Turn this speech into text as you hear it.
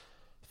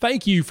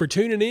Thank you for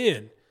tuning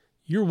in.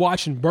 You're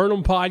watching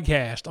Burnham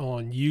Podcast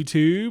on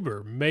YouTube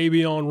or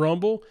maybe on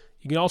Rumble.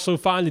 You can also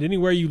find it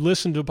anywhere you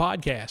listen to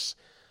podcasts.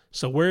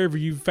 So wherever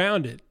you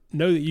found it,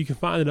 know that you can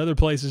find it other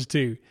places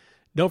too.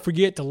 Don't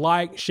forget to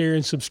like, share,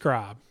 and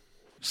subscribe.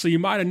 So you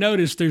might have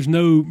noticed there's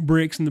no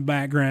bricks in the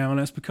background.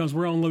 That's because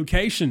we're on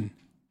location.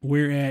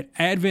 We're at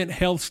Advent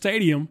Health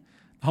Stadium,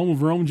 the home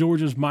of Rome,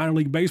 Georgia's minor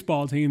league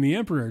baseball team, the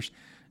Emperors.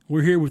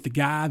 We're here with the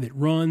guy that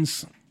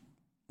runs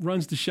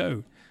the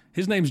show.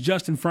 His name's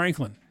Justin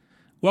Franklin.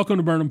 Welcome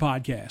to Burnham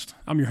Podcast.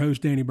 I'm your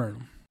host, Danny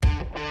Burnham.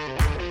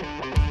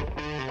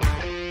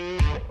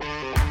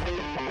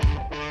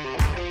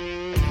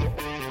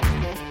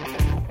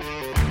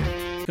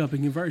 Up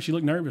in first. You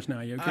look nervous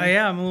now. You okay?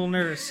 Yeah, I'm a little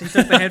nervous. He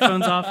took the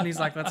headphones off and he's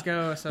like, "Let's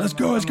go." So Let's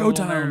go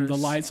time. Nervous. The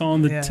light's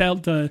on.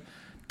 The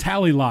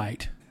tally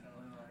light.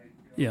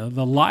 Yeah,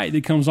 the light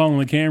that comes on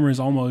the camera is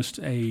almost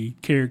a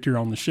character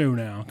on the show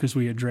now because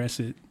we address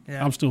it.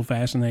 Yeah. I'm still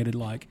fascinated,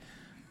 like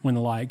when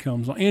the light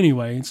comes on.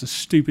 Anyway, it's a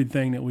stupid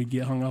thing that we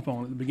get hung up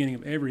on at the beginning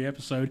of every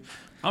episode.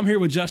 I'm here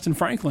with Justin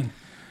Franklin.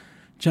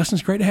 Justin,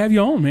 it's great to have you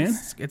on, man.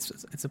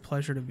 It's a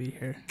pleasure to be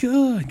here.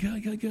 Good.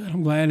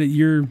 I'm glad that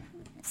you're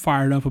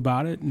fired up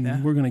about it,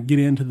 and we're going to get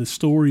into the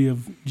story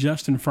of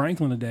Justin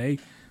Franklin today.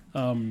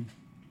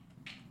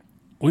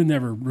 We've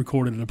never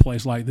recorded at a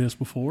place like this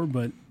before,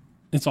 but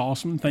it's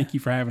awesome. Thank you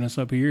for having us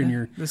up here.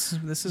 And this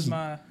is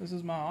my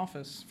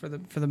office for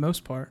the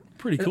most part.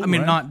 Pretty cool. I mean,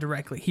 right? Not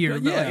directly here,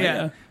 but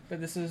yeah. But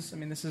this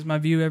is my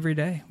view every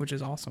day, which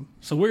is awesome.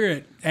 So we're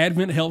at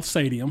Advent Health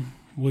Stadium,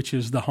 which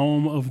is the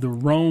home of the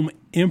Rome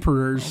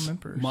Emperors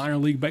minor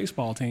league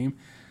baseball team.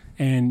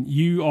 And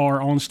you are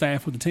on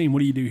staff with the team. What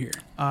do you do here?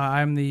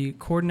 I'm the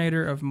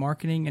coordinator of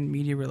marketing and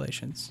media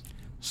relations.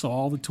 So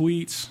all the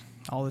tweets,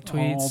 all the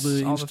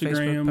Instagrams.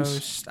 Facebook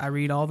posts. I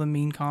read all the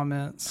mean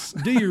comments.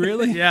 Do you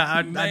really? Yeah,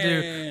 I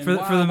do.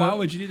 Why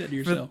would you do that to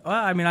yourself?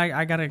 I mean,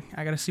 I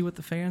gotta see what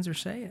the fans are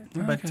saying.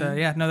 Okay. But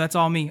that's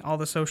all me. All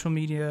the social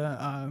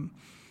media,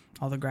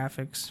 all the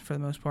graphics for the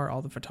most part,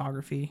 all the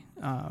photography,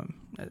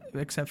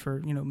 except for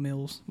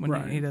Mills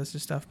when he does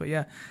his stuff. But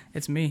yeah,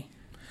 it's me.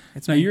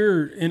 Are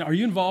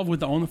you involved with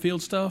the on the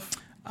field stuff?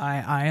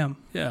 I am.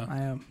 Yeah, I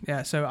am.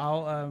 Yeah. So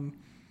I'll,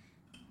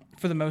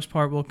 for the most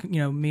part, we'll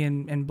me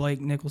and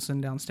Blake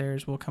Nicholson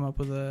downstairs will come up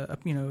with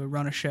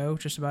run a show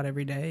just about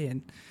every day,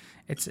 and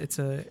it's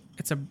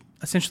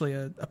essentially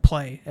a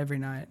play every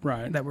night.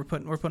 Right. That we're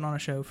putting on a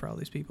show for all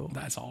these people.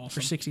 That's awesome.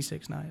 For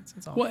 66 nights.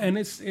 It's awesome. Well, and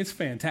it's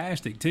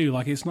fantastic too.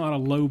 Like it's not a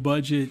low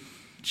budget,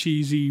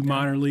 cheesy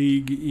minor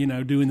league,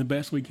 doing the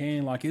best we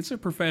can. Like it's a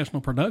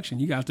professional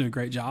production. You guys do a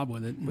great job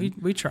with it.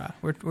 We try.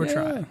 We're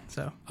trying.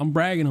 So I'm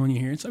bragging on you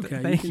here. It's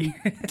okay. Thank you.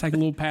 Take a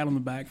little pat on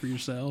the back for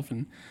yourself.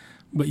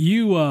 But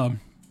you've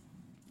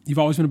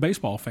always been a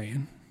baseball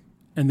fan,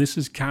 and this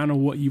is kind of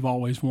what you've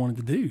always wanted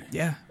to do.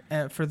 Yeah.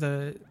 In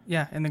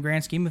the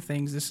grand scheme of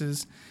things, this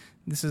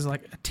is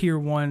like a tier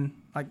one.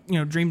 Like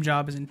dream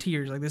job is in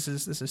tiers. Like this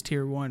is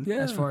tier one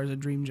as far as a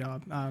dream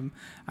job. I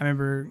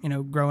remember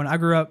I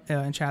grew up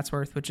in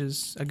Chatsworth, which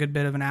is a good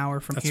bit of an hour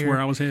from here. That's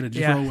where I was headed.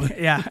 Just roll with.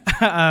 Yeah,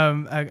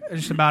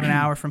 just about an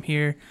hour from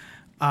here.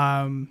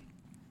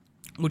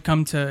 Would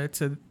come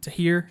to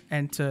here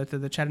and to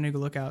the Chattanooga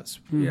Lookouts.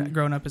 Mm-hmm.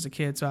 Growing up as a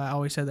kid, so I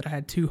always said that I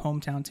had two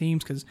hometown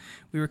teams because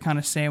we were kind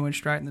of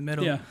sandwiched right in the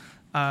middle. Yeah.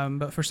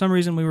 But for some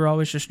reason, we were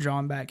always just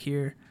drawn back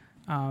here.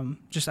 I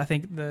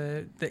think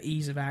the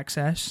ease of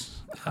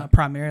access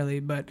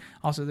primarily, but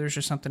also there's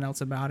just something else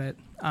about it.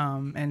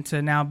 And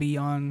to now be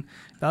on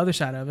the other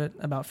side of it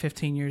about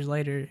 15 years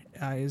later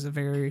is a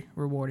very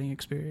rewarding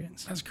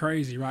experience. That's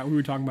crazy, right? We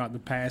were talking about the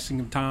passing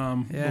of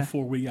time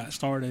before we got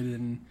started,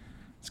 and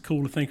it's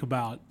cool to think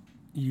about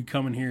you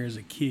coming here as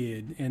a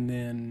kid and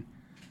then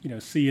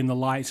seeing the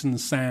lights and the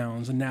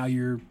sounds, and now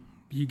you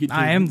get to,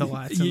 I am the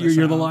lights.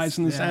 You're the lights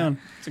and the sound.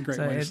 It's a great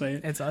way to say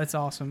it. It's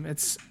awesome.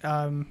 It's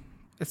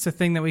a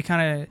thing that we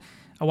kind of,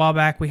 a while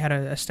back, we had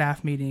a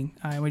staff meeting,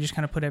 and we just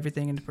kind of put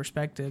everything into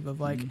perspective of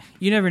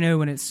you never know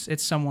when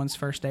it's someone's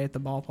first day at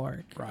the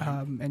ballpark,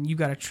 right. And you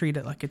got to treat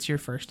it like it's your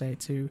first day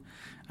too.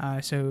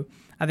 So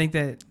I think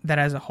that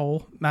as a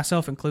whole,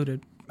 myself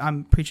included,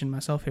 I'm preaching to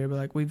myself here, but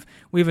like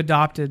we've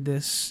adopted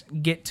this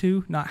get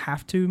to, not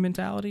have to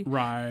mentality,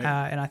 right?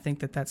 And I think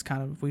that's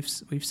kind of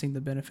we've seen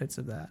the benefits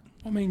of that.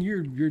 I mean,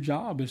 your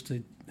job is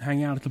to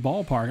hang out at the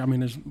ballpark. I mean,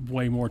 there's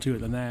way more to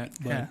it than that,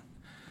 but.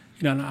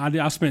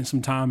 I spent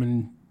some time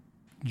in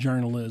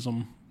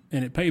journalism,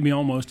 and it paid me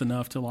almost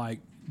enough to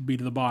be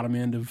to the bottom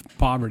end of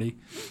poverty.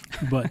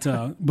 But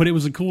it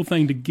was a cool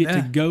thing to get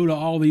to go to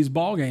all these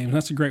ball games.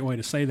 That's a great way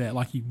to say that.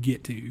 Like you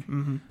get to.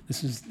 Mm-hmm.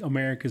 This is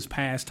America's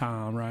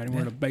pastime, right? And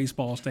we're at a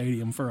baseball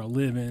stadium for a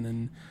living,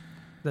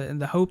 and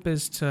the hope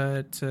is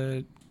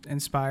to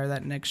inspire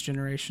that next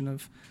generation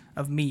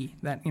of me.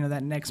 That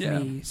that next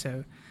me.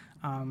 So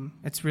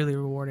it's really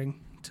rewarding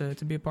to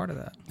be a part of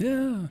that.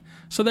 Yeah.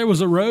 So there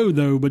was a road,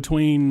 though,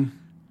 between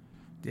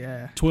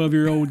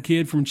 12-year-old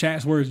kid from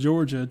Chatsworth,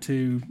 Georgia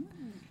to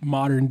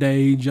modern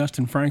day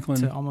Justin Franklin.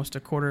 To almost a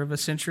quarter of a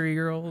century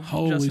year old.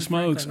 Holy Justin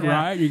smokes! Franklin.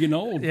 Yeah. Right, you're getting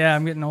old. Yeah,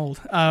 I'm getting old.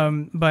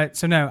 But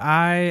so no,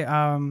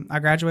 I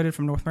graduated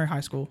from North Mary High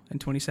School in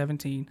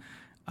 2017,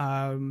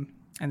 and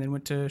then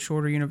went to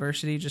Shorter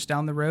University just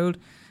down the road.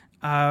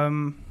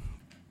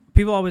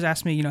 People always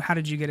ask me, how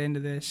did you get into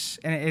this?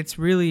 And it's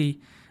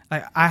really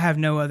like I have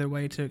no other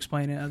way to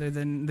explain it other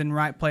than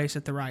right place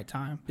at the right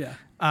time. Yeah.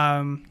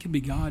 It could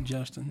be God,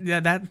 Justin. Yeah,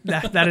 that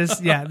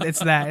is it's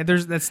that.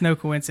 That's no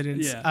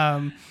coincidence.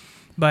 Yeah.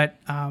 But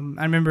I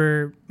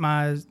remember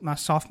my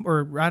sophomore,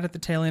 or right at the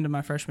tail end of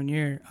my freshman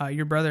year,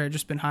 your brother had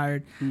just been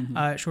hired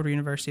at Shorter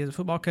University as a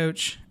football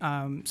coach.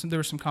 So there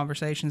were some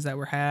conversations that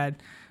were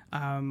had.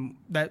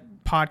 That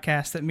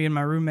podcast that me and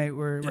my roommate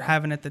were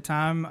having at the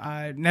time,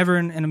 never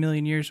in a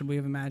million years would we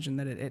have imagined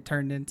that it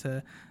turned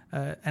into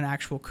an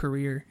actual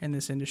career in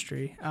this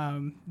industry.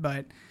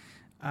 But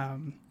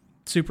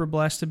super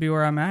blessed to be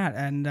where I'm at.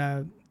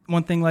 And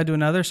one thing led to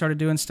another. Started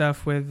doing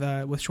stuff with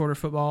Shorter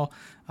football,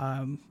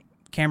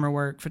 camera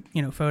work,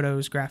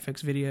 photos,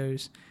 graphics,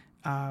 videos,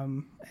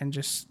 and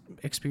just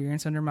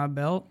experience under my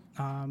belt.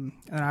 And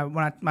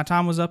when my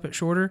time was up at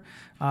Shorter,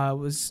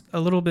 was a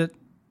little bit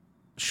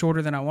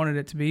shorter than I wanted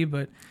it to be,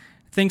 but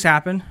things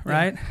happen,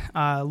 right?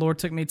 Lord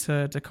took me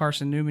to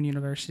Carson Newman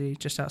University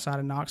just outside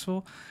of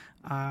Knoxville,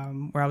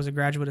 where I was a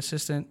graduate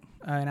assistant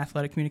in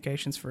athletic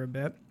communications for a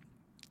bit.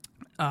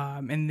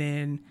 And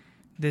then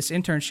this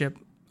internship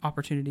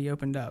opportunity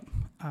opened up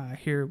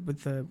here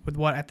with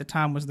what at the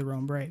time was the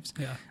Rome Braves.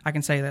 Yeah, I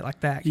can say that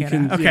like that.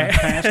 Can't I? Okay,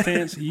 past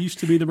tense. It used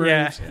to be the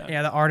Braves.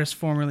 Yeah, the artist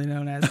formerly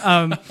known as.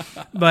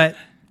 But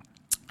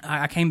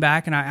I came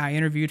back and I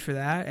interviewed for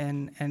that,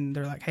 and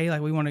they're like, hey,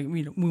 like we want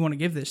to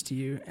give this to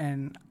you,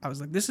 and I was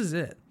like, this is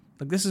it.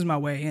 Like this is my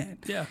way in.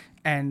 Yeah.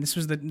 And this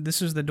was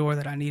the door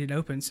that I needed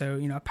open. So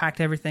I packed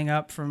everything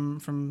up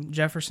from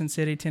Jefferson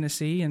City,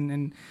 Tennessee,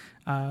 and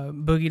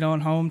boogied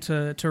on home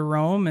to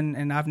Rome,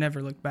 and I've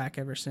never looked back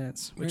ever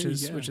since. Which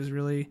is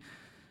really,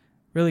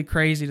 really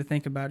crazy to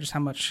think about just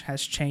how much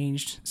has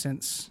changed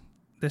since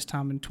this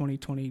time in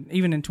 2020,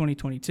 even in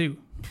 2022.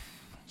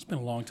 It's been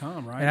a long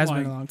time, right? It has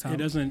been a long time. It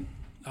doesn't.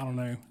 I don't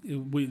know.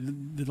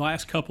 The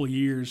last couple of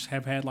years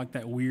have had like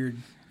that weird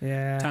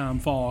time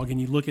fog, and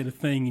you look at a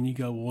thing and you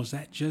go, "Well, was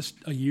that just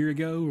a year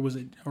ago,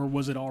 or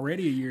was it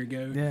already a year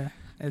ago?" Yeah,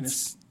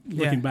 it's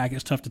looking back,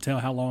 it's tough to tell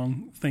how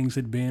long things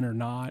had been or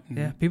not.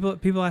 And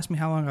people ask me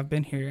how long I've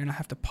been here, and I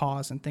have to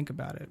pause and think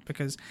about it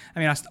because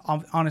I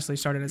honestly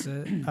started as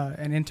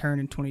an intern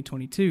in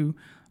 2022,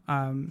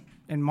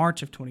 in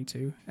March of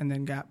 22, and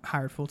then got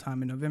hired full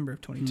time in November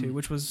of 22,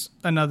 which was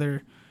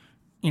another.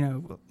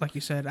 Like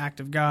you said, act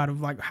of God of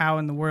like how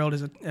in the world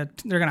is they're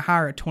going to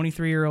hire a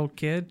 23-year-old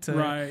kid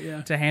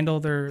to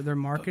handle their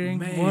marketing.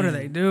 Man, what are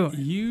they doing?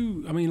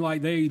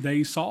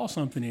 They saw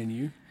something in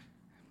you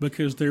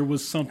because there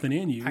was something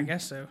in you. I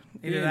guess so.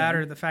 Either that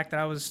or the fact that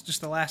I was just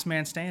the last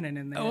man standing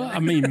in there.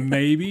 Well,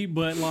 maybe,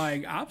 but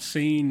like I've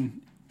seen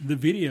the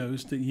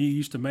videos that you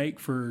used to make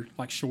for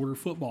like Shorter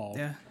football.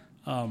 Yeah.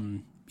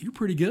 You're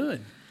pretty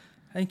good.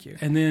 Thank you.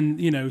 And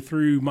then,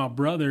 through my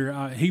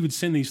brother, he would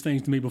send these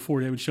things to me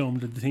before they would show them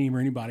to the team or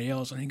anybody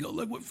else. And he'd go,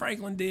 look what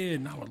Franklin did.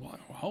 And I was like,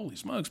 well, holy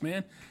smokes,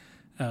 man.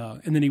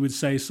 And then he would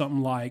say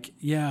something like,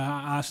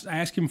 I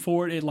asked him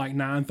for it at like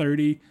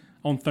 9:30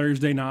 on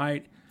Thursday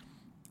night.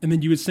 And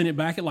then you would send it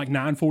back at like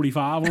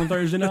 9:45 on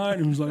Thursday night.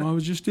 And it was like, I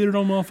just did it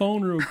on my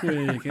phone real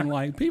quick. And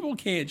like, people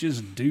can't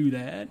just do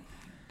that.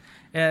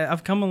 Yeah,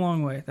 I've come a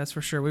long way, that's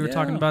for sure. We were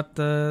talking about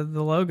the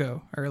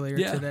logo earlier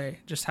today,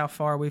 just how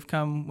far we've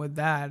come with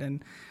that.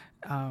 And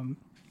I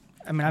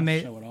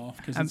made show it off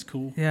because it's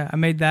cool. Yeah, I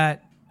made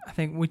that. I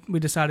think we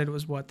decided it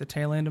was the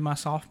tail end of my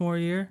sophomore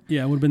year.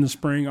 Yeah, it would have been the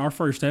spring. Our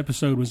first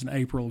episode was in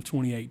April of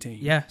 2018.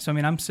 Yeah, so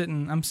I'm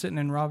sitting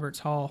in Roberts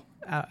Hall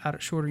out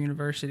at Shorter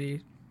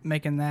University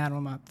making that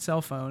on my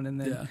cell phone, and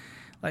then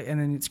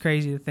and then it's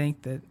crazy to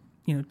think that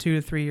 2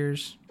 to 3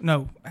 years.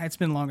 No, it's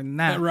been longer than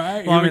that.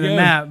 Right, longer than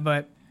that,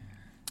 but.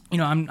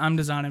 I'm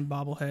designing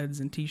bobbleheads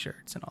and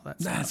T-shirts and all that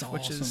stuff. That's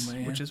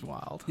awesome, which is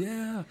wild.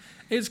 Yeah,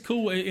 it's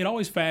cool. It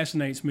always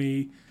fascinates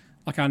me.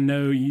 Like I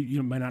know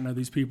you may not know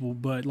these people,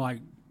 but like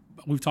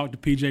we've talked to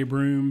PJ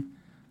Broom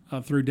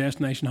through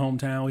Destination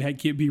Hometown. We had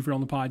Kit Buford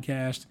on the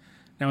podcast.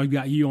 Now we've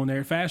got you on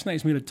there. It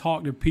fascinates me to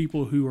talk to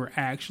people who are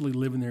actually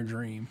living their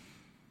dream.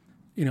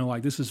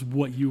 Like this is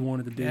what you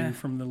wanted to do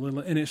from the little,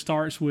 and it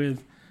starts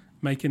with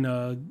making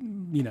a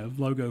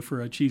logo for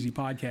a cheesy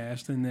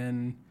podcast, and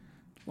then.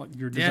 Like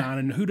you're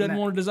designing. Who doesn't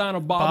want to design a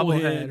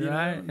bobblehead,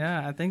 right?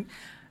 Yeah,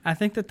 I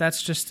think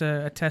that's just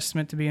a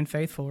testament to being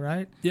faithful,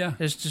 right? Yeah,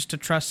 it's just to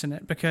trust in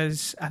it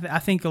because I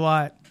think a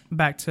lot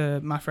back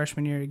to my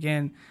freshman year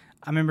again.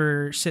 I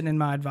remember sitting in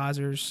my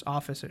advisor's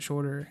office at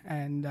Shorter,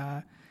 and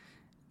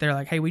they're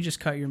like, "Hey, we just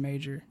cut your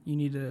major. You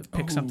need to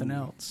pick something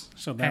else."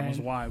 So that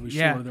was why it was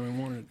shorter than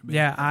we wanted it to be.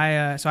 Yeah,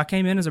 I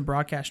came in as a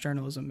broadcast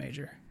journalism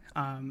major,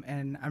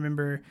 and I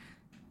remember.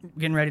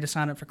 Getting ready to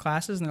sign up for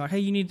classes, and they're like, "Hey,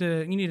 you need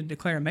to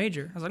declare a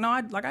major." I was like, "No,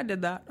 I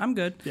did that. I'm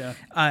good." Yeah.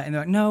 And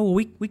they're like, "No,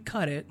 we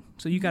cut it,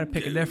 so you got to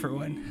pick a different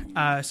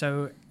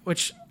one."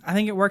 Which I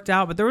think it worked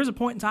out. But there was a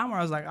point in time where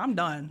I was like, I'm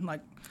done.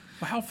 Like,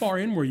 well, how far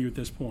in were you at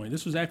this point?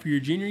 This was after your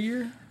junior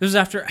year? This was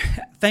after.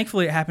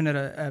 Thankfully, it happened at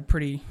a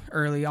pretty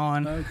early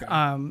on. Okay.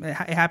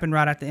 It happened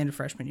right at the end of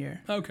freshman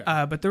year. Okay.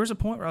 But there was a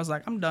point where I was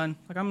like, I'm done.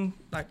 Like,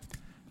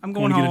 I'm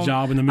going to home. Get a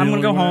job in the mill. I'm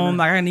going to go whatever. home.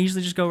 Like, I can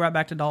easily just go right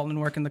back to Dalton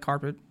and work in the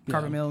carpet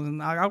mills,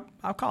 and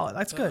I'll call it.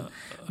 That's good.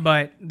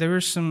 But there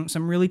were some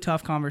really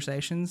tough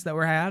conversations that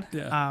were had.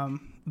 Yeah.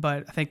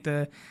 But I think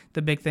the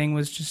big thing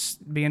was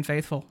just being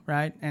faithful,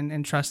 right,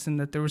 and trusting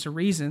that there was a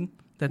reason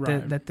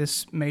that that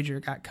this major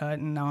got cut,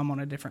 and now I'm on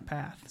a different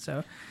path.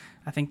 So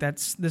I think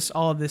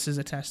all of this is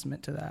a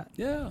testament to that.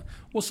 Yeah.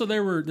 Well, so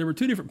there were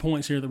two different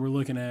points here that we're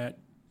looking at,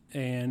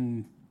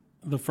 and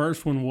the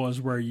first one was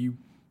where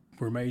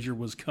major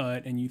was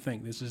cut, and you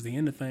think this is the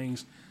end of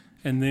things,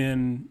 and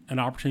then an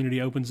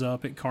opportunity opens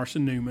up at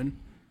Carson Newman,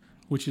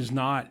 which is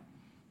not.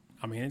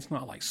 I mean, it's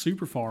not like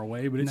super far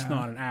away, but it's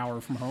not an hour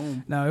from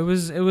home. No, it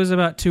was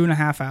about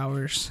 2.5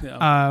 hours.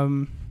 Yeah.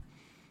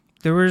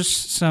 There was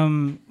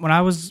some when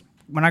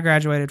I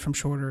graduated from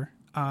Shorter.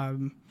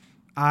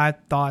 I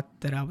thought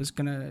that I was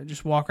gonna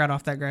just walk right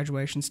off that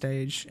graduation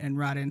stage and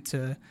right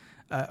into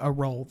a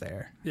role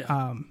there.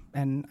 Yeah.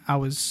 And I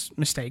was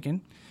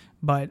mistaken,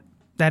 but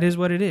that is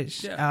what it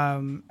is. Yeah.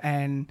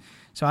 And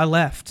so I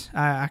left.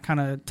 I kind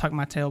of tucked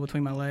my tail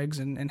between my legs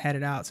and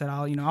headed out. Said,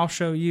 I'll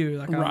show you,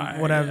 like,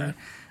 whatever.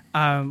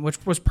 Yeah.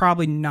 Which was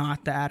probably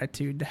not the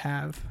attitude to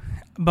have,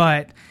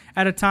 but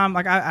at a time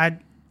like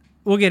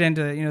we'll get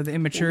into the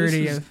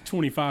immaturity of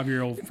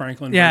 25-year-old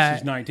Franklin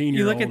versus 19-year-old.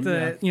 You look at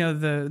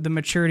the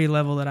maturity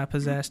level that I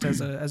possessed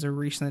as a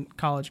recent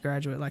college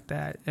graduate like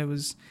that. It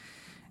was,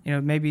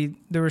 maybe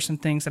there were some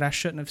things that I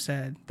shouldn't have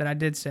said that I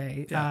did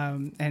say,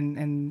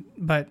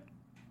 but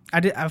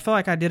I feel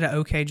like I did an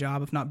okay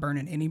job of not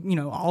burning any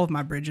all of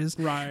my bridges.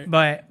 Right.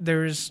 But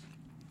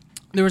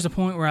there was a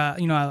point where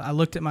I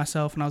looked at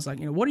myself and I was like,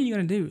 what are you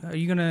going to do? Are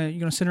you going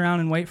to sit around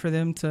and wait for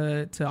them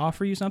to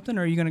offer you something,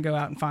 or are you going to go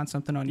out and find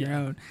something on your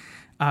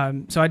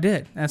own? So I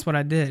did. That's what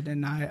I did.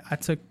 And I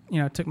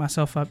took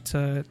myself up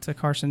to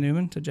Carson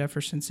Newman, to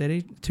Jefferson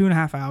City,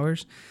 2.5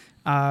 hours,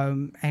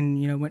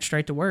 and went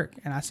straight to work.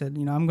 And I said,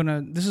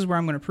 this is where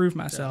I'm going to prove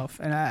myself.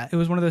 And it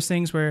was one of those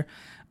things where,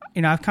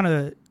 I kind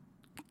of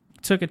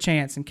took a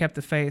chance and kept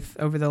the faith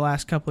over the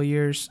last couple of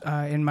years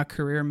in my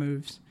career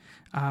moves.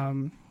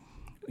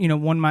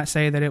 One might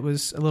say that it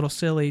was a little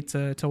silly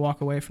to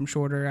walk away from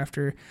Shorter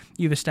after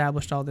you've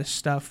established all this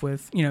stuff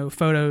with,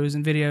 photos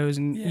and videos,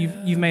 and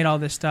you've made all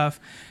this stuff,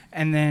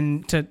 and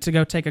then to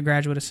go take a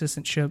graduate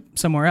assistantship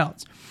somewhere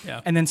else. Yeah.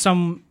 And then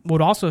some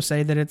would also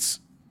say that it's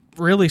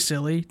really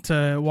silly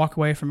to walk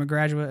away from a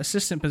graduate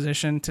assistant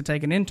position to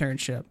take an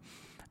internship.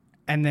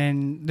 And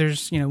then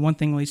there's, one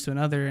thing leads to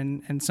another,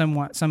 and some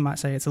might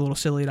say it's a little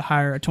silly to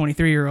hire a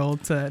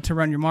 23-year-old to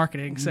run your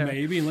marketing. So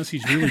maybe, unless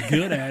he's really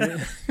good at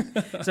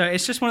it. So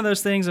it's just one of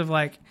those things of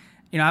like,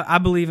 I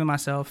believe in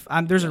myself.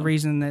 There's a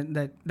reason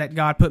that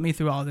God put me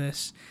through all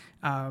this.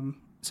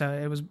 So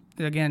it was,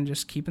 again,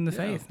 just keeping the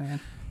faith, man.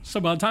 So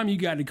by the time you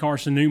got to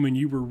Carson Newman,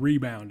 you were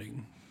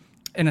rebounding.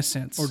 In a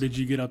sense. Or did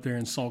you get up there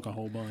and sulk a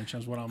whole bunch?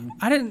 That's what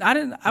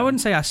I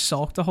wouldn't say I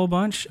sulked a whole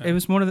bunch. Okay. It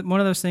was one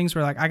of those things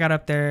where, like, I got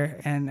up there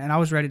and I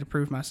was ready to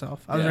prove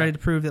myself. I was ready to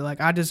prove that,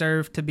 like, I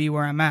deserve to be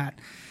where I'm at.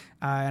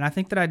 And I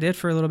think that I did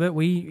for a little bit.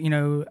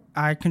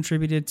 I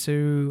contributed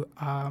to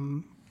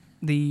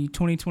the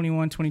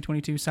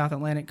 2021-2022 South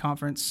Atlantic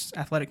Conference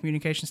Athletic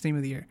Communications Team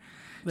of the Year.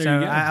 So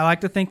I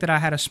like to think that I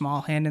had a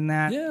small hand in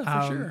that. Yeah,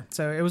 for sure.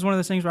 So it was one of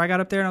those things where I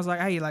got up there and I was like,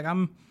 hey, like,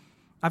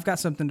 I've got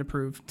something to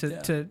prove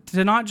to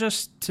not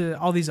just to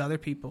all these other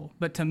people,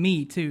 but to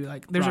me too.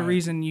 Like, there's a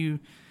reason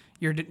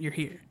you're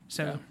here.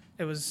 So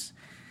it was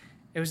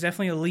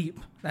definitely a leap,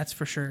 that's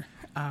for sure.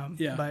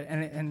 But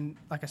and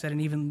like I said,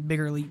 an even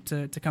bigger leap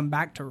to come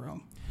back to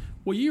Rome.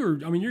 Well,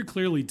 you're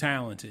clearly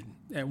talented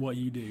at what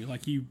you do.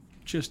 Like, you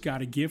just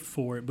got a gift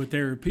for it. But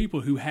there are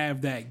people who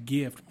have that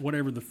gift,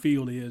 whatever the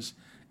field is,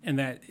 and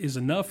that is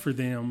enough for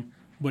them,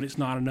 but it's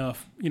not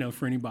enough,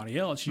 for anybody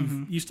else.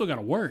 You still got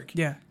to work.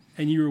 Yeah.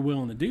 And you were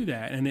willing to do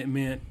that, and it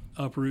meant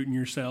uprooting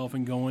yourself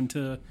and going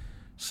to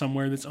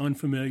somewhere that's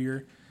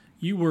unfamiliar.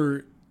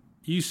 You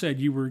said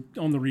you were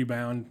on the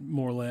rebound,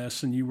 more or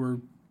less, and you were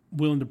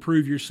willing to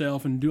prove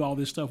yourself and do all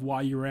this stuff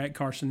while you were at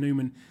Carson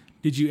Newman.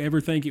 Did you ever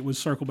think it would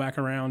circle back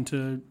around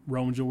to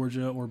Rome,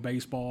 Georgia, or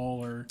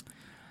baseball? Or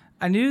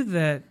I knew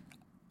that.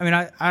 I mean,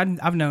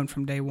 I've known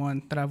from day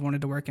one that I've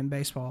wanted to work in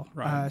baseball.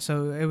 Right.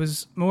 So it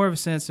was more of a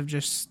sense of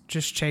just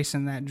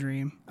chasing that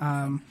dream.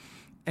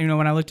 And,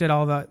 when I looked at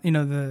all the,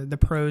 the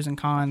pros and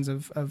cons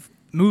of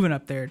moving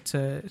up there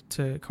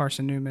to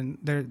Carson Newman,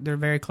 they're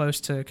very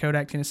close to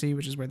Kodak, Tennessee,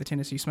 which is where the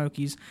Tennessee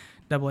Smokies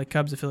AA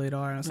Cubs affiliate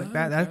are. And I was like,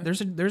 that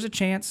there's a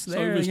chance there.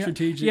 So it was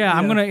strategic. Yeah,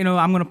 I'm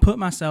gonna put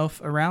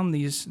myself around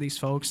these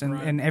folks,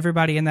 and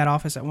everybody in that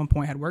office at one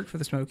point had worked for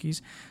the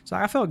Smokies, so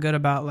I felt good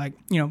about, like,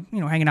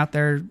 hanging out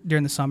there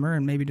during the summer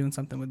and maybe doing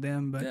something with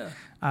them. But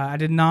I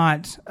did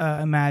not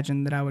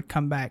imagine that I would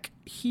come back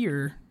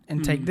here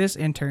and take this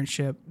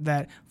internship.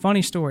 That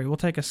funny story. We'll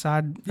take a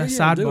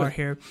sidebar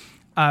here.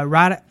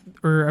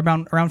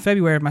 Around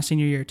February of my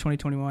senior year,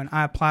 2021,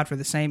 I applied for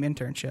the same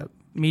internship,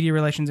 media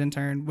relations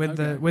intern with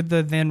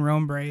the then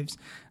Rome Braves,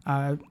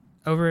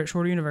 over at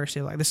Shorter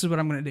University. Like, this is what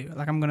I'm going to do.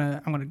 Like, I'm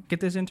gonna get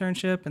this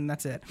internship, and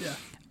that's it.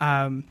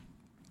 Yeah.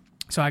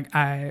 So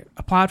I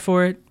applied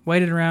for it,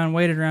 waited around,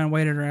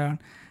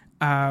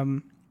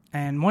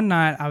 and one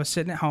night I was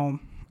sitting at home,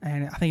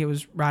 and I think it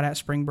was right at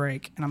spring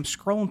break, and I'm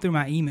scrolling through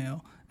my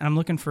email, and I'm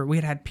looking for, we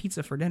had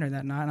pizza for dinner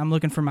that night, and I'm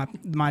looking for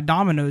my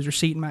Domino's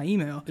receipt in my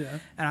email,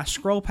 and I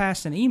scroll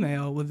past an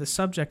email with the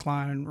subject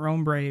line,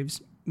 Rome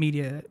Braves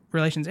Media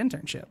Relations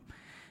Internship,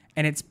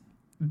 and it's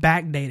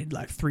backdated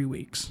like 3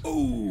 weeks.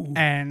 Ooh.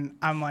 And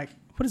I'm like,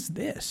 what is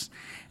this?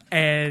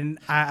 And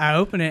I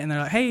open it, and they're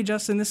like, hey,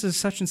 Justin, this is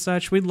such and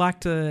such. We'd like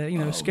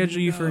to, schedule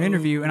you for an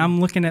interview. And I'm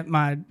looking at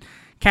my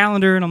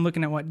calendar, and I'm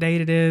looking at what date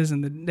it is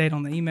and the date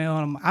on the email,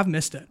 and I've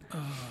missed it.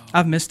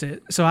 I've missed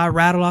it. So I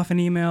rattled off an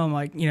email. I'm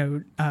like,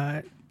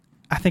 I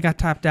think I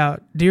typed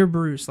out, Dear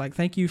Bruce, like,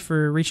 thank you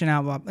for reaching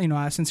out.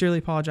 I sincerely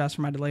apologize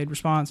for my delayed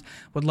response.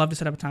 Would love to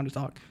set up a time to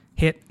talk.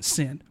 Hit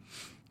send.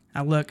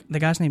 I look, the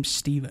guy's name's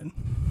Steven.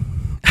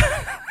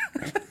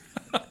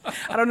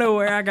 I don't know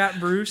where I got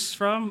Bruce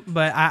from,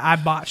 but I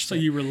botched it. So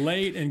you were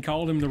late and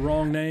called him the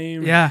wrong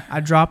name? Yeah,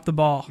 I dropped the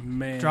ball.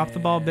 Man. Dropped the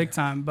ball big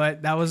time.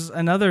 But that was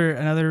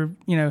another,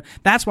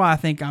 that's why I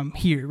think I'm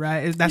here,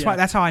 right?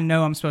 That's how I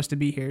know I'm supposed to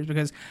be here, is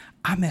because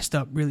I messed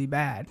up really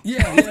bad.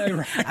 Yeah,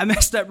 right. I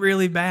messed up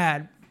really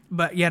bad,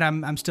 but yet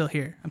I'm still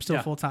here. I'm still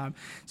full time.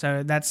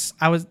 So that's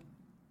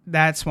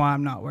why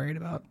I'm not worried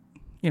about,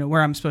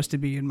 where I'm supposed to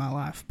be in my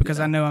life, because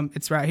I know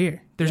it's right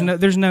here.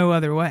 There's no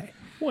other way.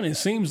 Well, it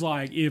seems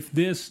like if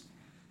this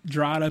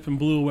dried up and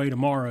blew away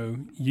tomorrow,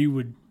 you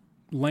would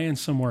land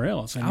somewhere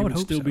else, and I would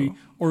hope still so. be,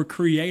 or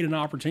create an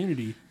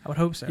opportunity. I would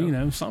hope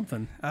so.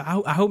 Something.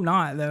 I hope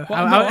not, though.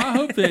 Well, I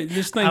hope that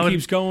this thing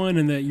keeps going,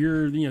 and that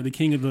you're, the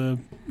king of the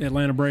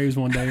Atlanta Braves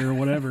one day or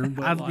whatever.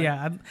 But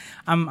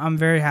I'm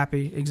very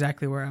happy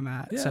exactly where I'm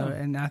at. Yeah. So,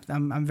 and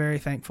I'm very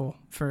thankful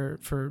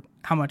for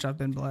how much I've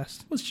been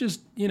blessed. It's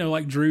just,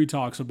 like Drew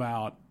talks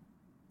about.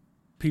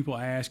 People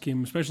ask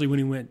him, especially when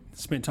he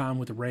spent time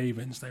with the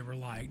Ravens, they were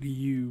like, do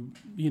you,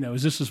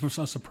 is this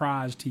a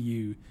surprise to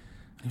you?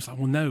 And he's like,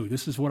 well, no,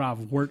 this is what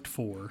I've worked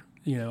for.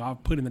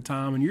 I've put in the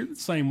time, and you're the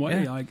same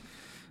way. Yeah. Like,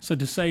 so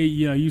to say,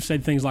 you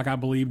said things like, I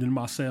believed in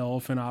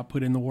myself and I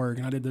put in the work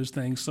and I did those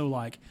things. So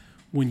like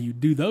when you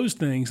do those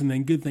things and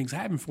then good things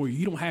happen for you,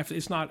 you don't have to,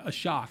 it's not a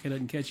shock. It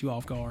doesn't catch you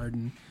off guard.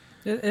 And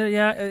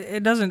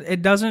it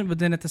doesn't. But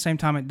then at the same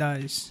time, it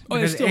does. Oh,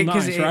 it's still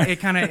nice, right? It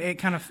kind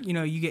of,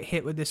 you get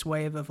hit with this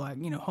wave of like,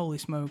 holy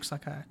smokes,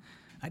 like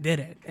I did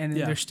it, and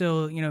there's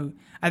still,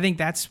 I think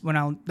that's when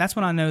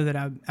I know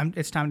that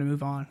it's time to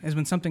move on. Is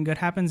when something good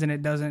happens and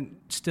it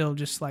doesn't still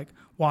just like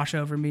wash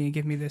over me and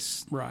give me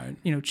this right,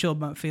 chill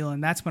bump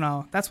feeling. That's when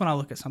I'll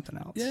look at something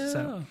else. Yeah.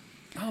 So.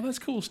 Oh, that's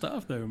cool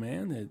stuff, though,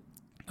 man.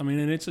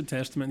 And it's a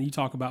testament. You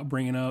talk about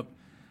bringing up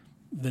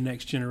the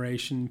next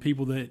generation,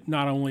 people that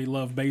not only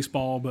love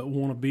baseball but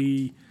want to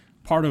be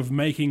part of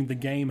making the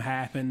game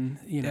happen,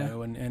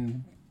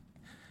 and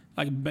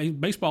like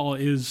baseball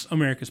is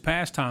America's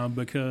pastime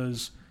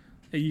because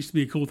it used to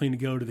be a cool thing to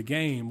go to the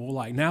game. Well,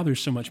 like now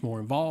there's so much more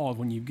involved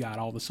when you've got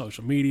all the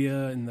social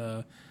media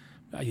and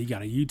you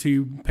got a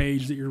YouTube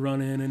page that you're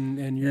running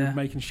and you're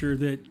making sure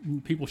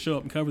that people show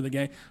up and cover the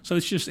game. So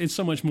it's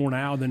so much more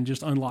now than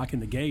just unlocking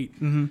the gate,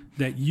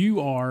 that you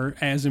are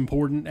as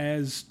important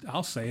as,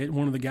 I'll say it,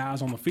 one of the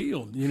guys on the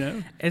field,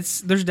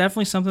 There's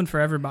definitely something for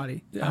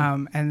everybody. Yeah.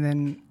 And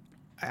then,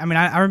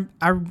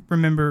 I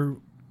remember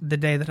the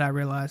day that I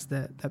realized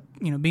that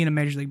being a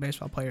Major League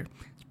Baseball player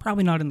is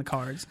probably not in the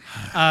cards.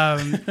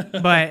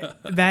 But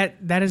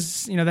that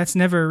is, that's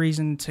never a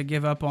reason to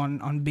give up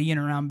on being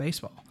around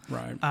baseball.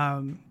 Right.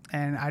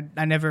 And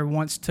I never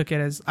once took it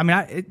as,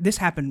 this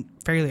happened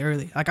fairly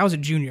early. Like I was a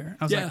junior.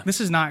 I was like,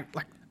 this is not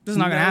going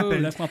to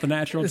happen. That's not the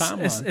natural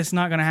timeline. It's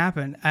not going to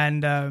happen.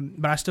 And,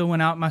 but I still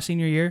went out my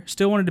senior year,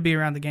 still wanted to be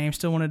around the game,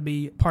 still wanted to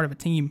be part of a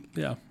team.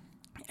 Yeah.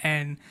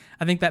 And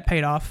I think that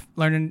paid off,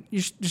 learning,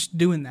 just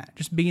doing that,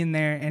 just being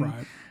there.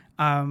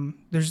 And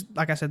there's,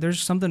 like I said,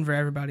 there's something for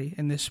everybody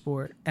in this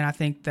sport. And I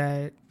think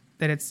that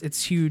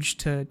it's huge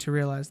to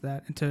realize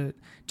that and to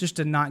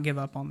not give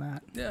up on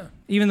that. Yeah.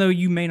 Even though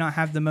you may not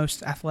have the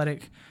most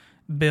athletic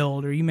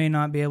build or you may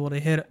not be able to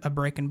hit a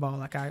breaking ball.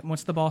 Like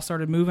once the ball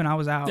started moving, I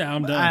was out. Yeah,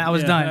 I'm done. I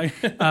was done.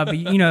 But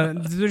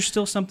there's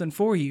still something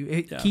for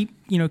you.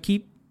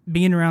 Keep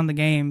being around the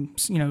game,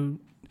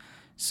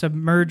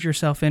 submerge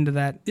yourself into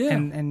that,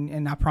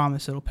 and I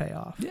promise it'll pay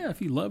off. Yeah,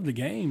 if you love the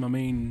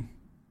game,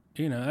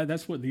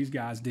 that's what these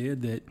guys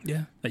did.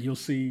 That you'll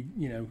see,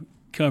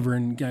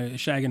 covering,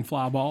 shagging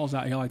fly balls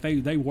out here. Like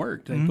they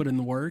worked, they put in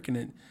the work, and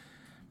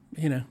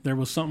it, there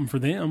was something for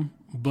them.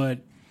 But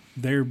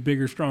they're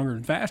bigger, stronger,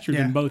 and faster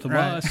than both of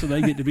us, so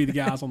they get to be the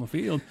guys on the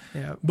field.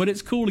 Yeah. But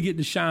it's cool to get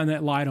to shine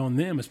that light on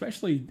them,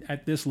 especially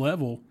at this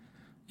level.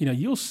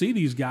 You'll see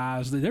these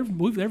guys. There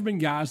have been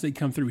guys that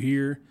come through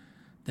here.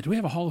 Do we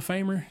have a Hall of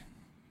Famer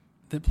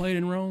that played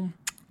in Rome?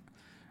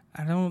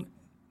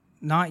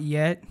 Not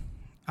yet.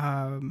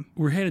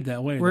 We're headed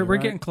that way. We're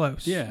right? getting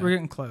close. Yeah, we're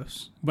getting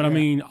close. But yeah. I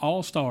mean,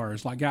 all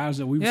stars, like guys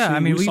that we've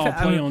seen, we saw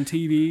play on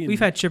TV. We've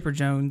had Chipper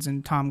Jones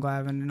and Tom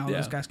Glavine and all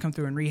those guys come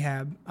through in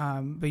rehab.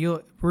 But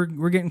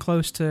we're getting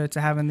close to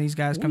having these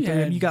guys come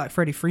through. You got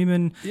Freddie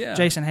Freeman,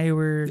 Jason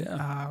Hayward,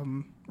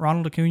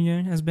 Ronald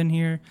Acuna has been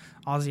here,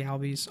 Ozzie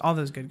Albies, all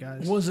those good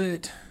guys. Was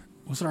it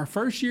our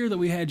first year that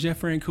we had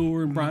Jeff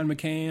Francoeur and Brian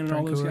McCann and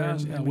all those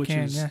guys?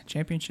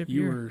 Championship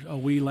you year. You were a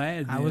wee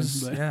lad then. I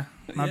was,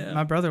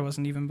 My brother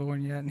wasn't even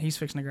born yet, and he's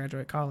fixing to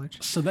graduate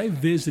college. So they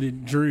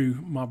visited Drew,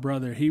 my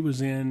brother. He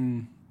was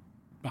in,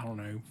 I don't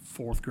know,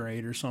 4th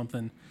grade or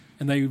something,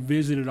 and they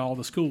visited all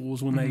the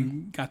schools when they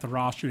got the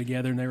roster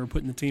together, and they were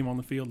putting the team on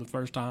the field the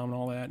first time and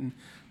all that, and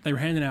they were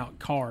handing out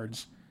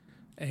cards,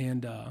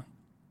 and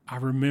I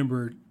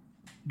remember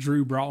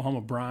Drew brought home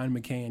a Brian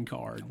McCann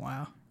card.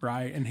 Wow.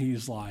 Right? And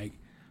he's like,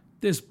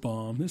 this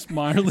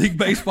minor league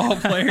baseball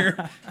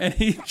player. And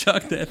he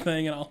chucked that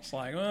thing, and I was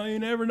like, well, you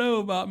never know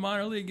about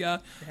minor league guy.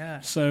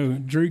 Yeah. So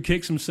Drew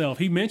kicks himself.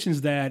 He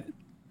mentions that,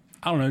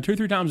 I don't know, 2 or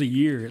 3 times a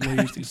year at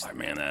least. He's like,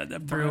 man,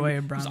 that threw away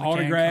a Brian was McCann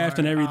autographed card.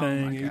 and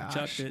everything. Oh He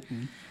chucked it.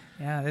 And,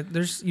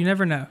 you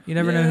never know. You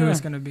never know who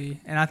it's going to be.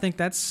 And I think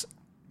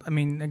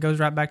it goes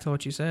right back to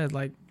what you said.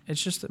 Like,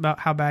 it's just about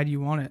how bad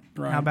you want it,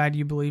 how bad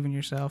you believe in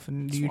yourself,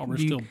 and that's why we're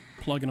still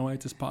plugging away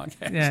at this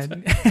podcast.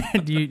 Yeah,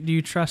 do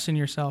you trust in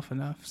yourself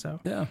enough? So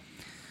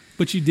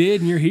but you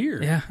did, and you're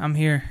here. Yeah, I'm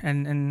here,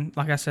 and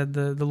like I said,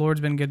 the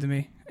Lord's been good to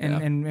me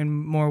in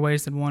more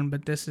ways than one.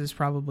 But this is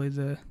probably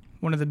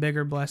one of the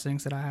bigger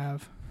blessings that I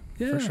have,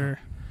 for sure.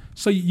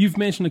 So you've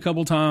mentioned a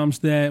couple times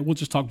that we'll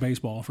just talk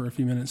baseball for a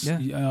few minutes.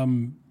 Yeah.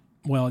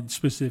 Well,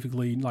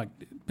 specifically, like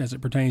as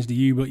it pertains to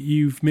you, but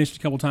you've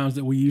mentioned a couple times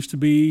that we used to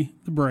be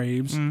the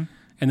Braves, and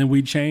then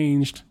we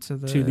changed to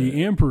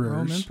the Emperors,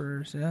 Rome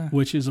Emperors,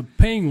 which is a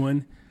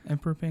penguin.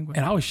 Emperor penguin.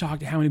 And I was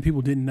shocked at how many people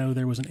didn't know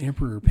there was an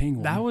Emperor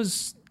penguin. That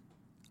was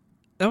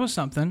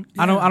something.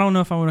 Yeah. I don't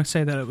know if I want to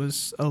say that it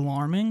was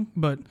alarming,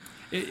 but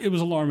it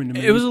was alarming to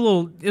me. It was a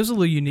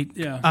little unique.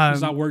 Yeah,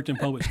 because I worked in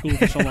public school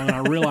for so long, and I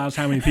realized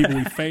how many people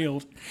we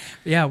failed.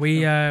 Yeah,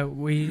 we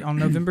on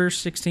November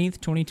 16th,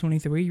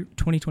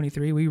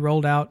 2023, we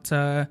rolled out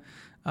the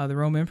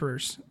Rome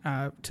Emperors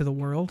to the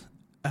world,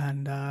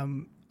 and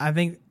I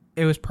think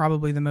it was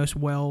probably the most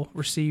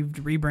well-received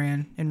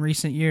rebrand in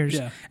recent years,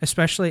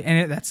 especially,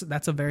 and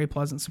that's a very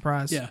pleasant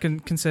surprise,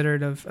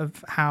 considered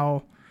of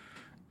how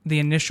the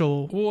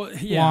initial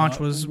launch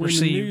was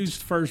received. When the news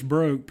first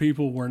broke,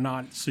 people were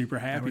not super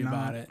happy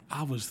about it.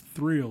 I was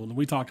thrilled.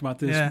 We talked about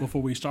this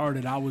before we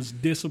started. I was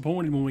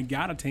disappointed when we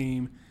got a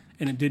team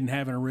and it didn't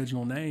have an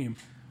original name.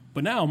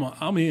 But now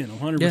I'm in,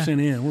 100%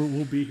 in.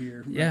 We'll be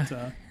here. Yeah.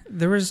 But,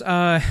 there was,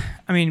 I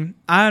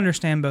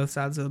understand both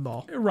sides of the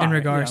ball in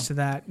regards to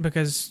that,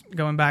 because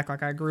going back,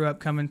 like I grew up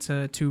coming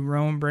to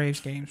Rome Braves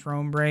games.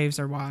 Rome Braves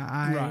are why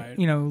I,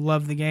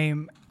 love the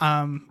game.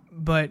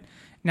 But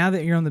now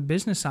that you're on the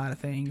business side of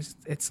things,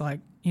 it's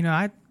like,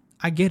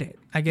 I get it.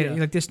 I get it.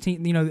 Like this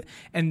team,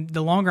 and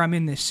the longer I'm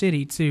in this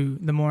city too,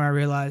 the more I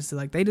realize that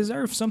like they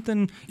deserve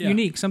something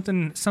unique,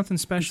 something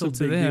special it's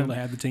a to big them. Deal to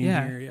have the team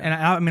here. Yeah.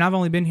 And I've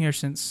only been here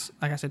since,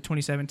 like I said,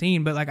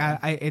 2017, but like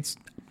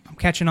I'm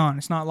catching on.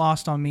 It's not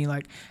lost on me,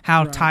 like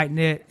how tight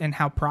knit and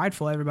how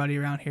prideful everybody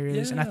around here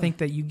is. Yeah. And I think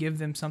that you give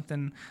them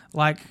something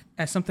like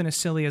something as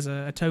silly as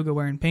a toga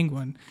wearing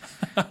penguin.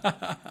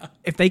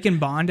 If they can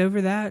bond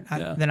over that,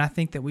 then I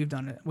think that we've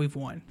done it. We've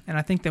won, and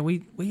I think that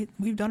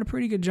we've done a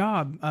pretty good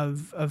job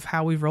of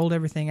how we've rolled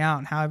everything out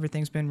and how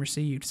everything's been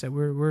received. So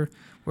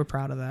we're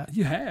proud of that.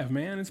 You have,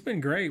 man. It's been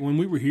great. When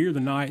we were here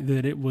the night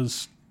that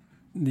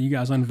you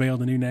guys unveiled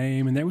the new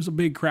name, and there was a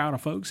big crowd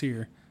of folks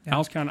here. Yeah.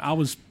 I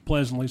was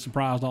pleasantly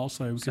surprised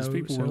also, because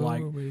people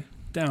were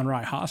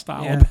downright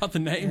hostile about the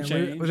name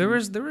change. There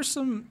was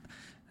some,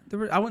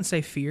 I wouldn't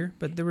say fear,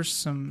 but there was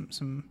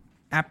some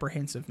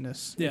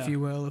apprehensiveness, if you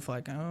will, of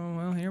like, oh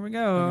well, here we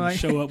go. Like,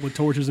 show up with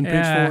torches and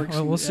pitchforks.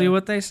 Well, we'll see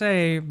what they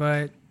say,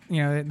 but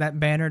that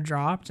banner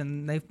dropped,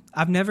 and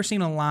I've never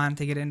seen a line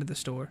to get into the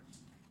store.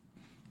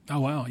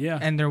 Oh wow, yeah.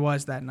 And there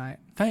was that night.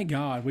 Thank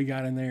God we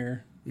got in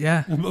there.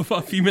 Yeah,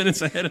 a few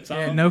minutes ahead of time.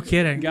 Yeah, no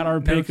kidding. Got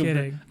our pick. No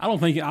kidding. I don't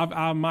think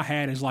my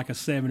hat is like a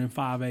 7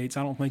 5/8.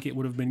 I don't think it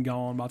would have been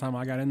gone by the time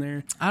I got in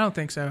there. I don't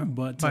think so.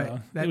 But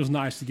it was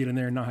nice to get in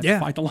there and not have to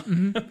fight the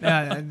line.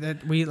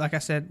 Mm-hmm. Like I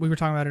said, we were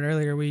talking about it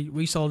earlier.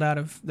 We sold out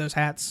of those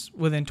hats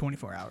within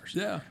 24 hours.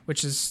 Yeah,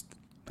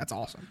 that's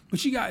awesome.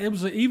 But it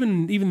was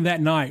even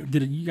that night.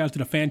 You guys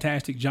did a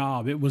fantastic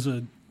job. It was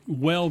a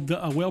well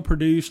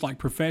produced, like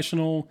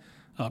professional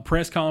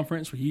press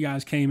conference where you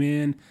guys came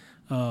in.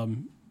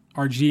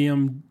 Our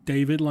GM,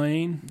 David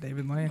Lane.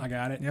 I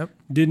got it. Yep.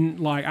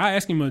 I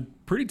asked him a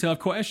pretty tough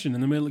question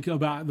in the middle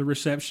about the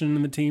reception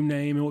and the team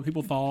name and what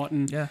people thought.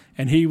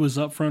 And he was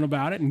upfront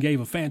about it and gave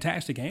a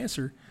fantastic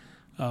answer.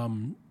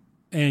 And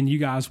you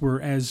guys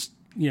were as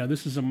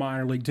this is a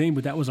minor league team,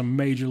 but that was a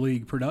major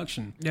league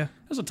production. Yeah.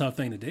 That's a tough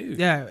thing to do.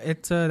 Yeah,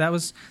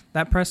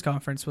 that press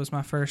conference was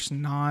my first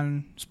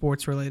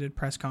non-sports related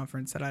press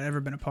conference that I'd ever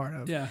been a part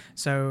of. Yeah.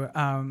 So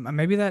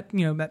maybe that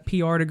that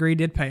PR degree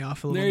did pay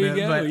off a little there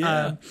bit. You go, but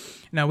yeah.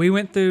 No, we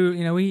went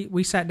through.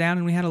 We sat down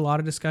and we had a lot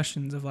of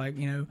discussions of like,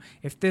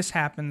 if this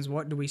happens,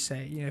 what do we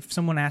say? If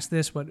someone asked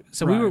this, what?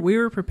 So right. we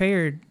were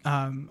prepared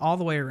all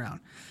the way around.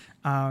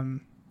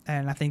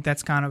 And I think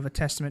that's kind of a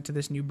testament to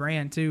this new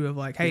brand too. Of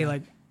like, hey,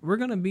 like, we're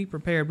going to be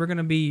prepared. We're going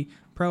to be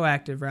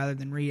proactive rather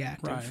than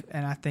reactive. Right.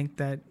 And I think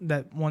that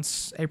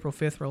once April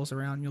 5th rolls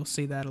around, you'll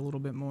see that a little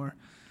bit more.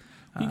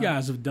 You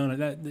guys have done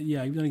it.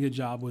 You've done a good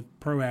job with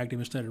proactive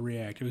instead of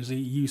reactive. Because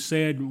you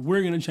said,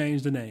 we're going to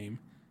change the name.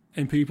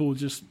 And people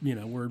just,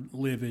 were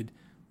livid.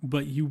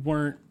 But you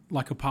weren't,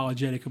 like,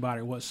 apologetic about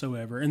it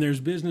whatsoever. And there's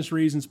business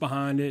reasons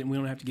behind it, and we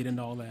don't have to get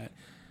into all that.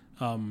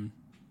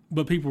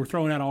 But people were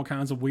throwing out all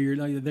kinds of weird,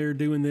 like they're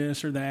doing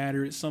this or that,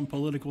 or it's some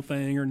political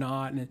thing or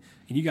not. And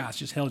you guys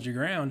just held your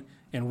ground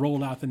and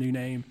rolled out the new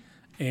name.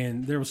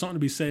 And there was something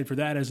to be said for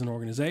that as an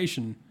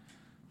organization,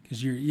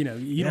 because you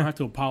don't have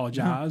to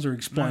apologize or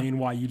explain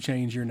why you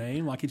changed your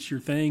name. Like, it's your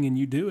thing and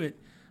you do it.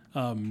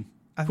 Of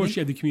course, you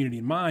have the community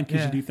in mind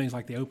because you do things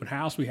like the open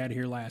house we had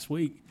here last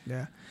week.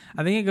 Yeah.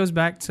 I think it goes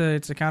back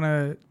to kind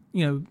of,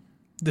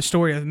 the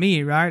story of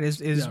me, right,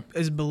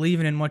 is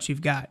believing in what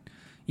you've got.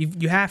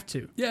 You have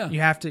to. Yeah. You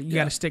have to. You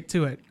got to stick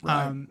to it.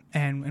 Right.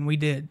 And we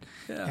did.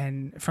 Yeah.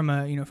 And from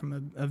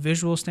a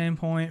visual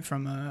standpoint,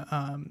 from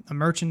a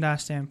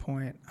merchandise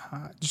standpoint,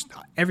 just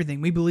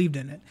everything, we believed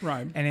in it.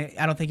 Right. And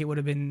I don't think it would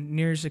have been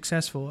near as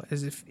successful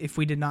as if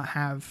we did not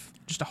have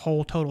just a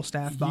whole total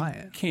staff buy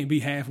it. Can't be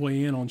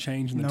halfway in on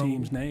changing the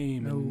team's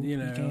name. No, you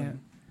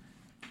can't.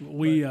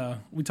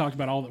 We talked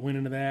about all that went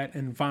into that,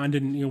 and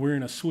finding, we're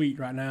in a suite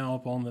right now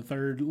up on the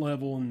third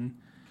level, and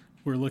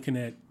we're looking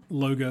at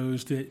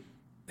logos that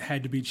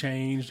had to be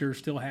changed or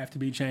still have to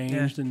be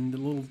changed, and the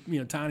little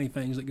tiny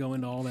things that go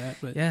into all that.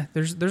 But yeah,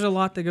 there's a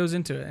lot that goes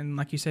into it, and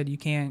like you said, you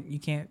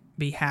can't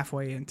be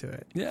halfway into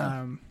it.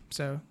 Yeah.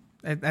 So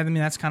I mean,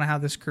 that's kind of how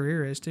this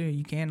career is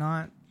too.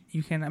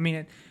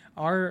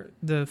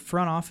 The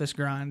front office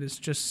grind is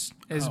just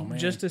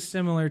as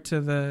similar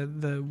to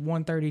the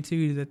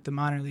 132 that the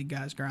minor league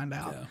guys grind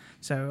out. Yeah.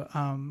 So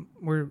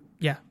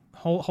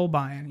whole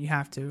buy-in. You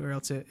have to, or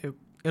else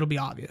it'll be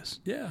obvious.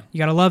 Yeah. You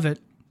got to love it,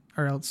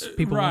 or else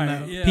people will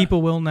know. Yeah.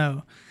 People will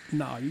know.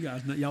 No,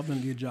 y'all done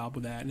a good job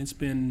with that, and it's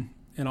been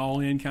an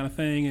all-in kind of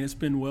thing, and it's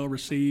been well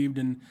received.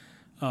 And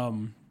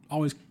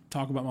always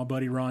talk about my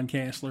buddy Ron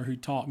Kansler, who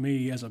taught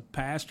me as a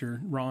pastor.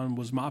 Ron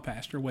was my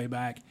pastor way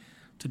back,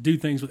 to do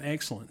things with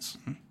excellence.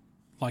 Mm-hmm.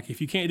 Like,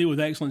 if you can't do it with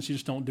excellence, you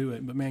just don't do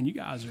it. But man, you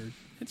guys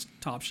it's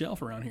top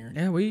shelf around here.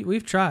 Yeah,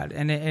 we've tried,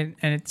 and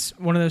it's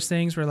one of those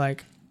things where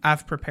like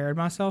I've prepared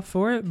myself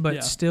for it,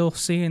 but still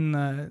seeing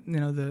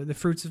the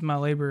fruits of my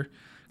labor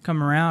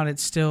come around,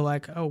 it's still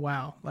like, oh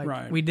wow,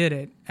 like we did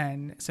it.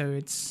 And so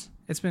it's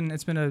been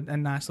a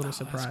nice little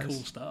surprise. That's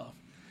cool stuff.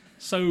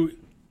 So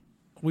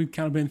we've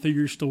kind of been through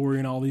your story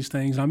and all these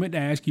things. I meant to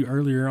ask you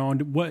earlier on,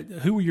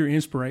 who were your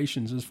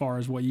inspirations as far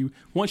as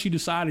once you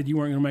decided you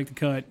weren't going to make the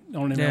cut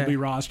on an MLB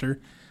roster,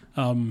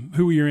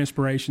 who were your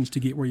inspirations to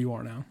get where you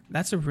are now?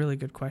 That's a really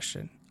good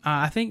question.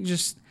 I think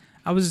it's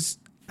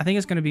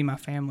going to be my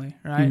family,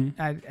 right?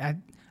 Mm-hmm.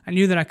 I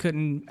knew that I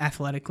couldn't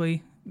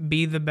athletically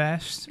be the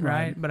best,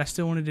 right? But I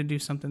still wanted to do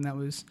something that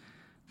was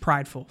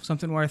prideful,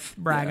 something worth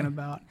bragging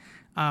about.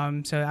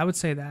 So I would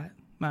say that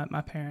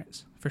my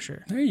parents, for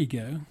sure. There you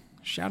go.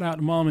 Shout out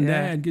to mom and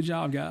dad. Good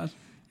job, guys.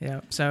 Yeah.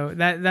 So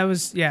that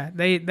was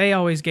they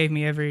always gave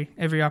me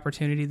every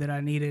opportunity that I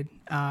needed.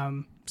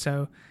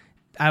 So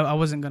I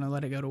wasn't going to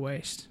let it go to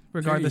waste,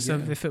 regardless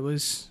of if it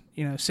was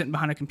sitting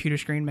behind a computer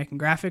screen making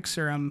graphics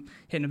or I'm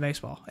hitting a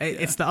baseball.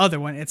 It's the other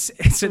one. It's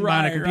sitting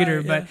behind a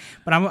computer, but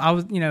I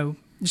was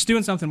just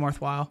doing something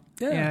worthwhile.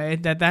 Yeah.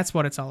 That's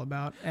what it's all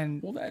about.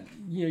 And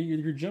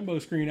your jumbo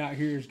screen out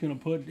here is going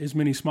to put as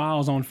many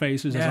smiles on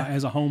faces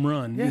as a home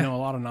run. A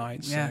lot of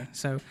nights. Yeah.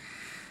 So.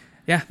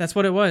 Yeah, that's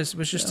what it was. It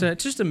was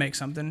just to make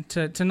something,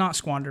 to not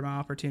squander my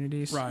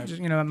opportunities. Right.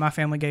 Just, my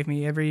family gave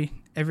me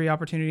every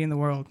opportunity in the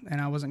world,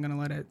 and I wasn't going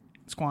to let it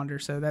squander.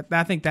 So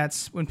I think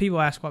that's when people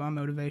ask what my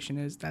motivation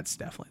is. That's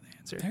definitely the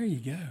answer. There you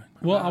go.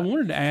 Well, I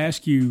wanted to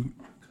ask you.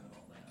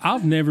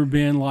 I've never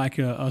been like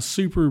a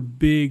super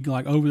big,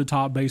 like over the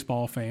top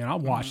baseball fan. I'll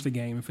watch the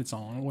game if it's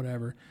on or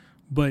whatever,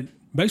 but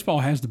baseball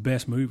has the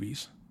best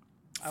movies,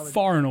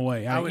 far and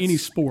away out of any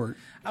sport.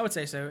 I would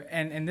say so.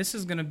 And this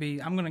is going to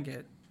be. I'm going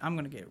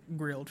to get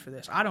grilled for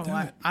this. I don't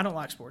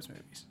like sports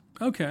movies.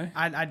 Okay.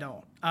 I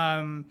don't.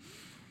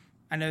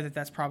 I know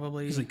that's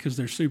probably... Is it because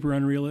they're super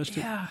unrealistic?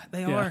 Yeah,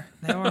 they are.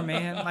 They are,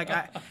 man. Like,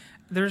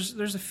 there's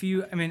a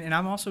few... I mean, and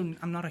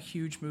I'm not a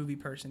huge movie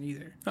person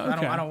either.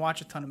 Okay. I don't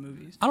watch a ton of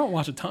movies. I don't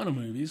watch a ton of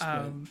movies.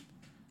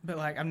 But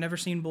like, I've never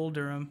seen Bull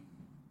Durham.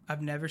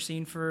 I've never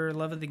seen For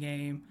Love of the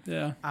Game.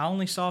 Yeah. I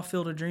only saw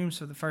Field of Dreams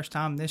for the first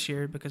time this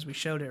year because we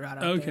showed it right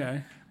out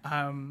there.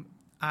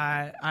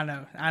 I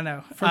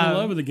know. For the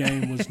Love of the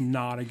Game was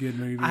not a good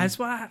movie. That's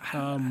why.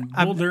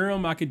 Bull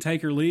Durham, I could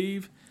take or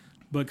leave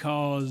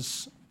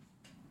because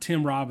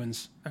Tim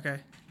Robbins,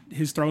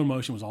 his throwing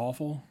motion was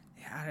awful.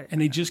 Yeah,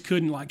 and he just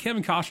couldn't, like,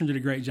 Kevin Costner did a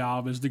great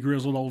job as the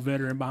grizzled old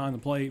veteran behind the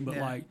plate, but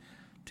like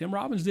Tim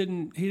Robbins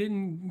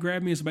didn't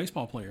grab me as a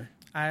baseball player.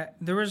 I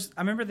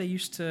remember they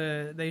used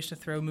to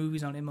throw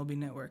movies on MLB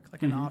Network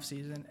like in the off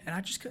season, and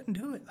I just couldn't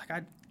do it. Like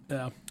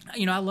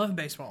I love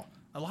baseball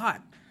a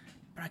lot,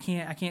 but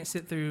I can't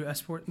sit through a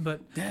sport. But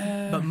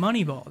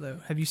Moneyball, though,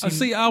 have you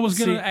seen? I was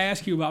going to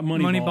ask you about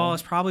Moneyball. Moneyball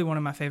is probably one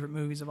of my favorite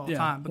movies of all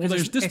time. Because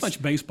there's this much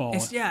baseball.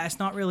 It's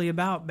not really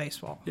about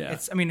baseball. Yeah.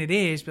 It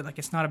is, but like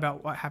it's not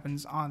about what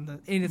happens on the.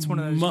 And it's one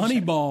of those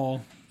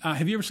Moneyball.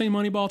 Have you ever seen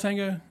Moneyball,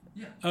 Tango?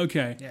 Yeah.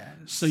 Okay. Yeah.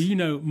 So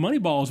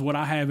Moneyball is what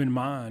I have in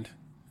mind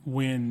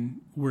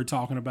when we're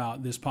talking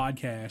about this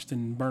podcast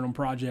and Burnham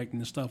Project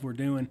and the stuff we're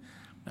doing.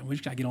 And we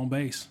just got to get on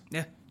base.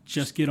 Yeah.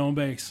 Just get on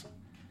base.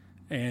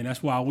 And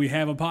that's why we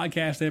have a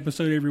podcast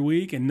episode every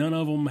week, and none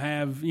of them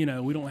have, we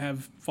don't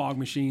have fog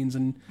machines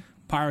and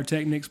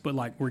pyrotechnics, but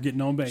like we're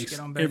getting on base,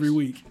 every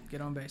week. Get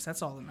on base.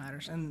 That's all that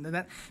matters. And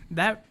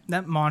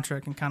that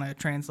mantra can kind of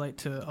translate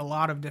to a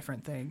lot of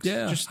different things.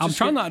 Yeah. I'm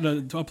trying not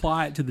to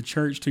apply it to the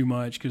church too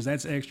much because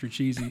that's extra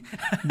cheesy.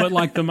 But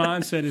like the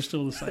mindset is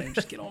still the same.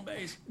 Just get on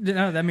base.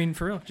 No, I mean,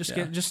 for real. Just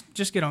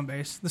get on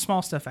base. The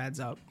small stuff adds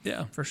up.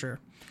 Yeah. For sure.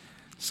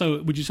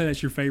 So would you say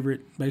that's your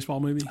favorite baseball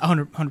movie?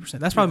 100%.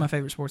 That's probably my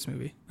favorite sports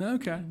movie.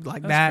 Okay.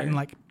 Like that's that great. And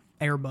like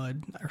Air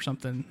Bud or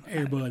something.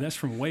 Air Bud, that's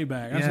from way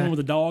back. That's the one with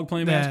the dog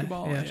playing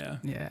basketball.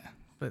 Yeah.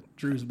 But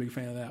Drew's a big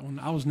fan of that one.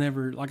 I was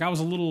never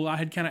I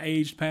had kind of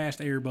aged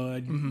past Air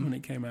Bud when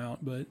it came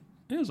out, but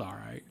it was all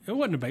right. It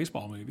wasn't a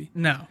baseball movie.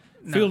 No.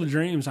 Field of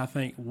Dreams, I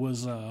think,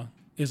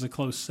 is a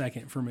close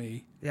second for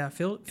me. Yeah,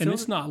 and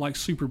it's not like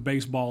super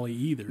baseball-y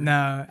either.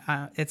 No,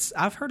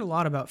 I've heard a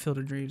lot about Field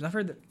of Dreams. I've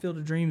heard that Field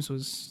of Dreams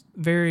was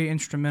very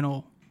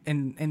instrumental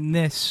in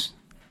this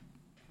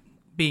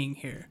being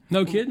here.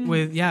 No kidding.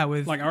 With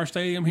like our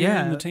stadium here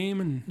and the team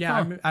and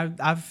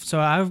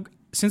I've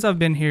since I've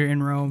been here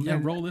in Rome. Yeah,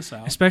 roll this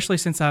out. Especially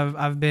since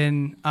I've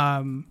been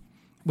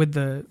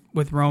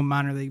with Rome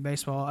minor league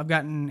baseball. I've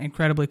gotten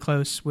incredibly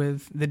close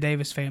with the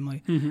Davis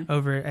family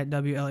over at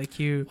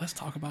WLAQ. Let's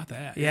talk about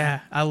that.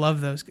 Yeah, I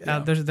love those. Yeah.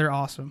 They're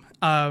awesome.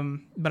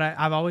 But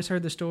I've always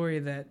heard the story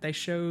that they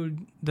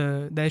showed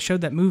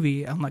that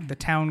movie on like the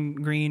town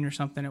green or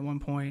something at one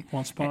point.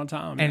 Once upon a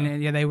time.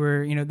 And they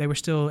were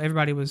still,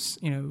 everybody was,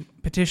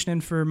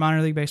 petitioning for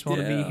minor league baseball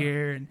to be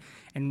here.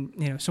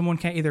 And someone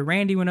either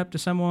Randy went up to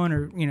someone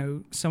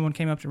or, someone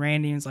came up to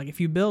Randy and was like, if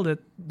you build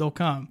it, they'll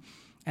come.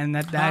 And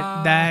that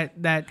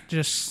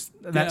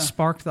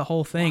sparked the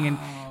whole thing.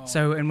 Wow.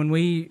 And when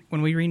we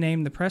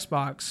renamed the press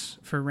box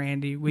for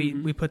Randy,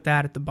 we put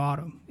that at the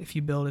bottom. If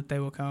you build it, they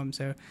will come.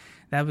 So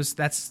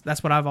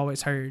that's what I've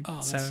always heard.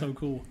 Oh, that's so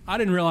cool. I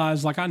didn't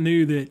realize, I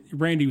knew that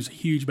Randy was a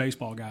huge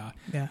baseball guy.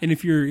 Yeah. And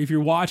if you're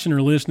watching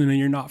or listening and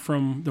you're not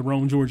from the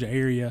Rome, Georgia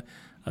area,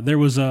 there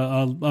was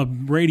a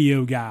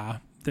radio guy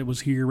that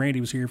was here.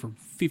 Randy was here for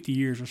 50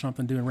 years or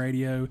something doing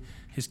radio.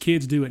 His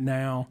kids do it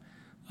now.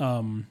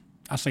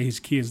 I say his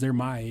kids, they're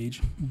my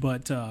age,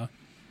 but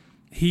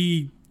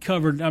he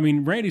covered,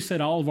 Randy said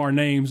all of our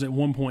names at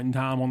one point in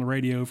time on the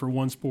radio for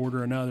one sport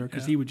or another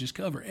because he would just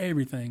cover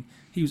everything.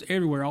 He was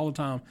everywhere all the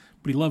time,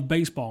 but he loved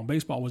baseball, and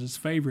baseball was his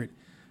favorite,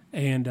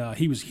 and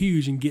he was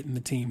huge in getting the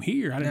team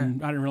here. I didn't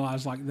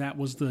realize that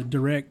was the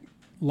direct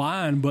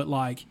line, but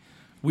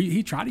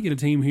he tried to get a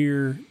team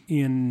here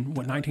in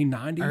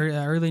 1990,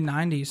 early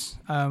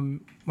 90s.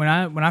 When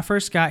I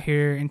first got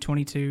here in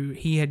 22,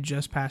 he had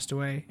just passed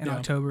away in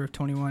October of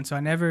 21. So I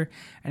never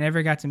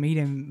got to meet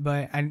him,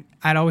 but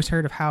I'd always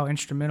heard of how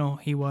instrumental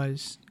he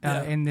was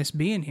in this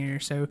being here.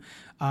 So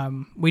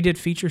we did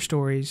feature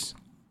stories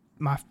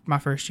my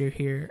first year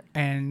here,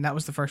 and that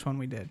was the first one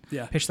we did.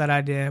 Yeah, pitched that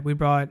idea. We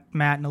brought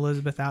Matt and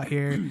Elizabeth out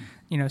here,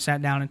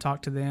 sat down and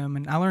talked to them,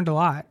 and I learned a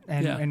lot.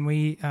 And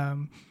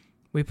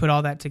we put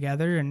all that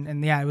together,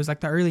 and it was like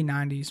the early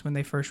 90s when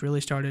they first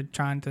really started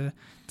trying to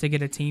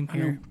get a team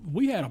here.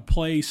 We had a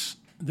place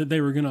that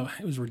they were going to –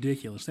 it was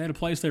ridiculous. They had a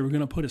place they were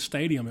going to put a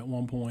stadium at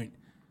one point,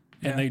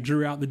 and they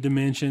drew out the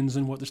dimensions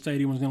and what the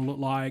stadium was going to look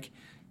like,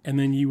 and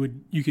then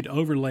you could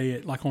overlay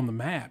it on the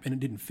map, and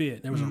it didn't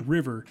fit. There was a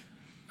river,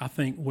 I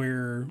think,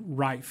 where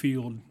right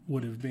field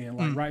would have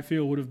been. Right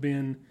field would have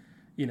been –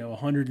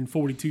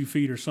 142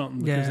 feet or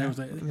something. Because there was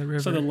the river.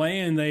 So the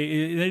land,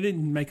 they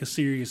didn't make a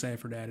serious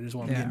effort at it, is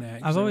what I'm getting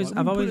at. I've always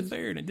put it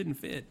there and it didn't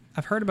fit.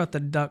 I've heard about the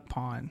duck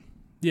pond.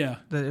 Yeah.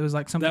 That it was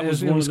like something,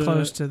 it was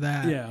close to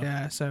that.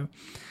 Yeah. So,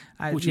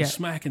 which is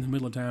smack in the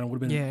middle of town. It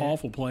would have been an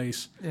awful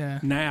place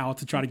now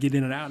to try to get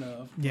in and out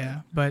of.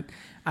 Yeah. But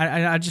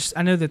I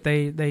know that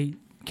they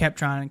kept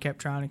trying and kept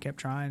trying and kept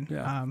trying.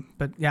 Yeah.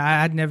 But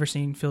I'd never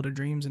seen Field of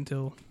Dreams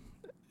until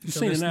You've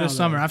seen it now, this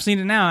summer. I've seen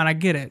it now, and I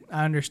get it.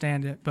 I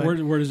understand it. But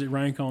where does it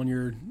rank on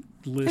your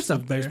list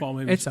of baseball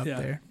movies? It's up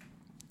there,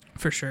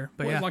 for sure.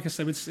 But like I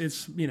said,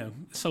 it's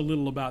so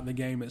little about the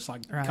game. It's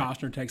like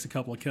Costner takes a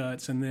couple of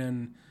cuts, and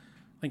then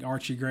I think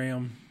Archie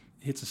Graham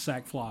hits a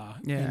sac fly,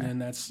 Yeah. and then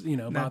that's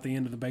about the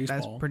end of the baseball.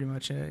 That's pretty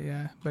much it.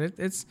 Yeah, but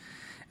it's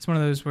one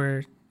of those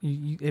where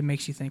it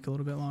makes you think a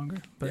little bit longer.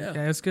 But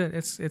yeah, it's good.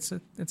 It's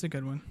a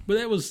good one. But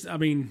that was, I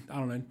mean, I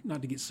don't know,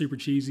 not to get super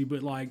cheesy,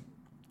 but like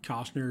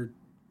Costner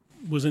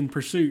was in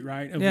pursuit,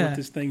 right, of what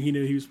this thing he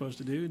knew he was supposed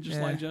to do, just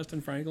like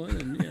Justin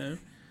Franklin, and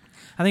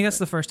I think that's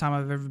the first time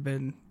I've ever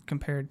been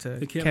compared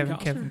to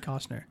Kevin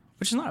Costner,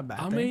 which is not a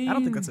bad thing. I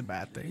don't think that's a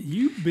bad thing.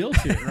 You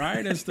built it,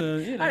 right? As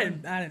the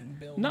I didn't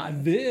build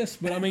not this,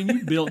 but I mean,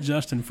 you built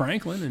Justin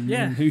Franklin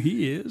and who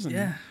he is.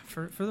 And,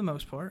 for the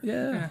most part.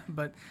 Yeah,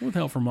 but with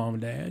help from mom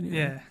and dad.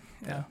 Yeah.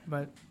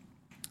 But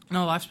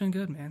no, life's been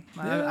good, man.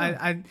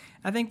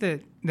 I think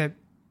that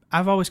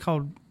I've always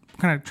called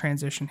kind of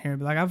transition here,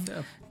 but like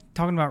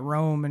talking about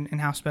Rome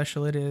and how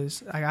special it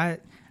is.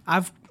 Like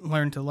I've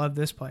learned to love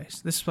this place.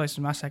 This place is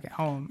my second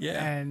home.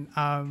 Yeah. And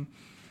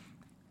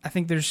I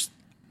think there's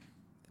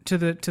to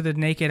the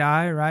naked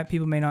eye, right?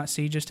 People may not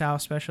see just how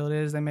special it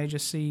is. They may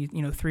just see,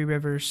 3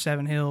 rivers,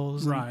 7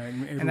 hills, right?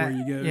 And everywhere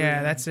you go,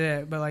 that's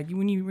it. But like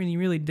when you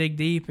really dig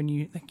deep and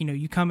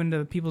you come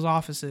into people's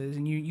offices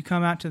and you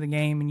come out to the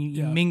game and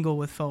you mingle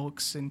with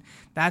folks, and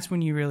that's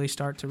when you really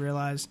start to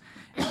realize,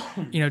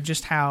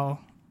 just how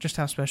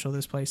special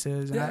this place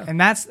is.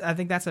 And I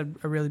think that's a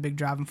really big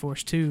driving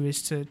force too,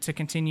 is to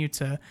continue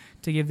to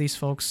give these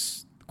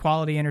folks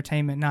quality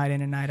entertainment night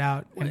in and night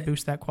out and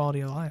boost that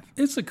quality of life.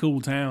 It's a cool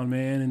town,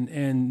 man,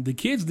 and the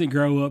kids that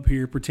grow up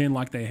here pretend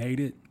like they hate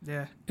it.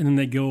 Yeah. And then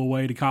they go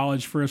away to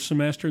college for a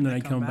semester and then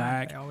they come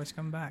back. They always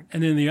come back.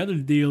 And then the other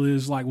deal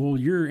is like, well,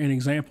 you're an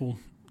example,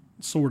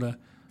 sort of.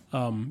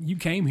 You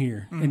came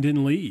here and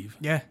didn't leave.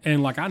 Yeah.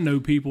 And like I've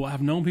known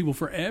people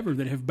forever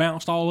that have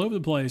bounced all over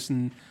the place,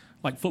 and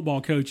like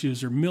football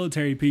coaches or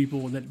military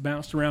people that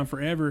bounced around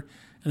forever,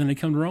 and then they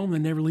come to Rome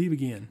and they never leave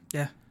again.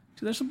 Yeah.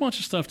 So there's a bunch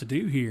of stuff to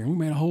do here. We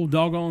made a whole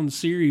doggone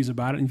series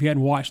about it, and if you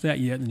hadn't watched that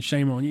yet, then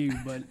shame on you.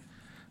 But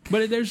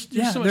there's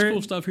so much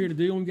cool stuff here to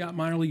do. And we've got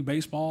minor league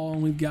baseball,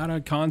 and we've got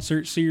a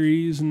concert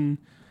series, and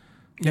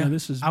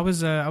this is. I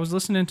was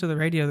listening to the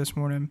radio this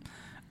morning,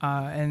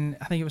 and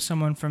I think it was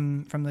someone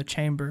from the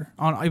chamber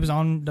it was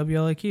on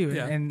WLAQ,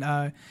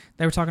 and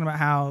they were talking about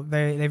how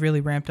they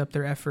really ramped up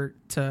their effort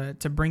to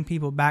bring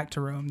people back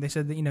to Rome. They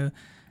said that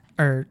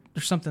or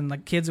something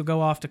like kids will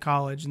go off to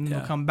college and then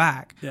they'll come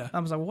back. Yeah. I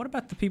was like, well, what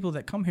about the people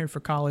that come here for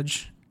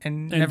college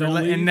and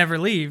never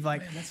leave?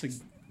 Like, man, that's a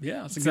good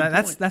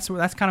point.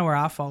 That's kind of where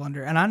I fall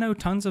under. And I know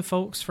tons of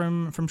folks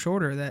from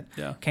Shorter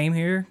that came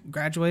here,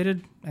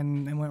 graduated,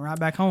 and went right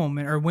back home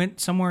or went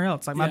somewhere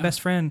else. Like my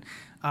best friend,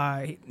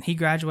 he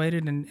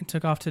graduated and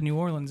took off to New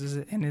Orleans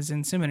and is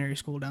in seminary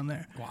school down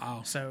there.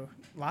 Wow. So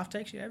life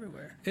takes you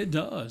everywhere. It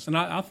does. And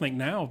I think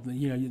now that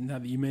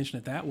you mention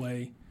it that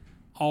way,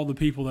 all the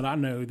people that I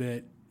know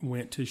that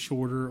went to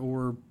Shorter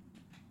or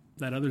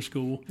that other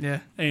school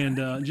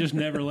and just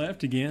never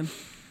left again.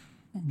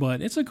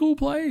 But it's a cool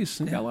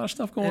place. It's got a lot of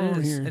stuff going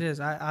on here. It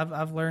is.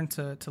 I've learned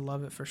to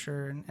love it for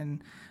sure.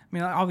 And I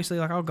mean, obviously,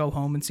 like I'll go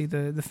home and see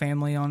the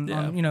family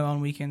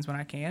on weekends when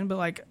I can. But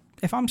like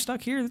if I'm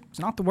stuck here, it's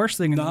not the worst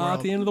thing in the world.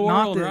 Not the end of the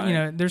world,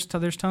 right? There's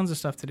tons of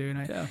stuff to do.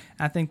 And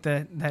I think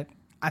that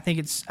I think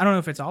it's, I don't know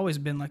if it's always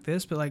been like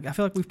this, but like I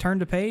feel like we've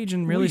turned a page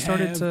and really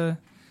started to.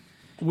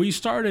 We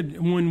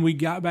started when we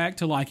got back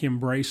to like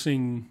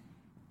embracing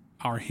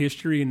our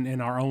history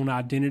and our own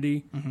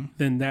identity.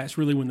 Then that's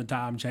really when the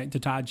tide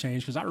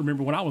changed. Because I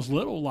remember when I was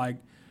little, like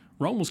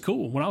Rome was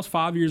cool. When I was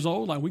 5 years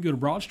old, like we go to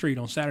Broad Street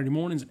on Saturday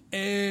mornings, and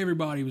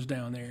everybody was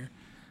down there.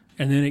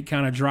 And then it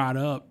kind of dried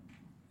up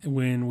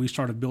when we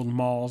started building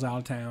malls out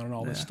of town and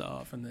all this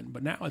stuff.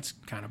 But now it's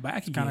kind of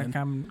back again.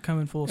 Kind of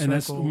coming full circle.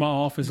 And that's my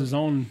office is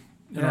on,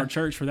 and our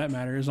church for that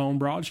matter is on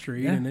Broad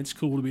Street, and it's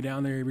cool to be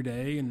down there every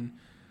day, and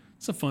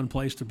it's a fun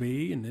place to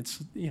be, and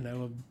it's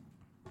a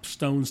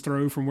stone's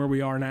throw from where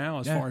we are now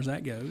as far as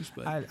that goes.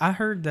 But I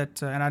heard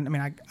that,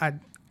 and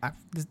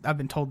I've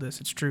been told this.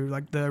 It's true.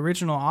 Like the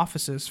original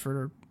offices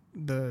for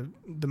the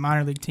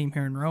minor league team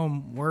here in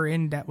Rome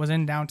was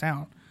in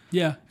downtown.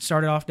 Yeah,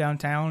 started off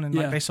downtown, and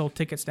like they sold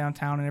tickets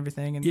downtown and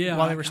everything. And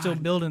while they were still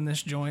building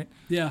this joint,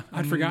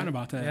 I'd forgotten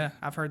about that. Yeah,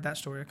 I've heard that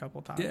story a couple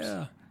of times.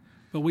 Yeah,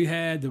 but we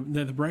had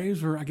the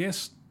Braves were, I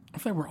guess,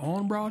 if they were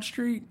on Broad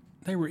Street,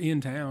 they were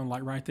in town,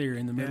 like right there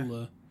in the middle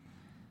of.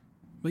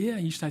 But yeah,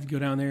 you used to have to go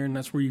down there, and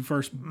that's where you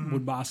first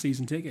would buy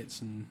season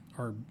tickets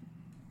or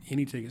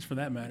any tickets for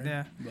that matter.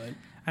 Yeah, but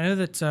I know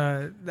that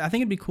I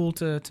think it'd be cool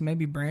to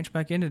maybe branch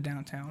back into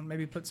downtown,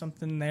 maybe put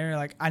something there.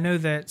 Like I know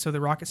that the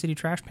Rocket City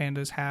Trash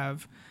Pandas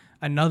have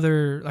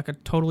another like a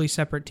totally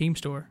separate team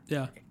store.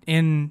 Yeah.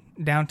 In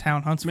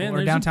downtown Huntsville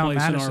or downtown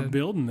Madison. Madison. In our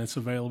building that's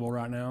available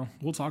right now.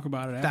 We'll talk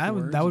about it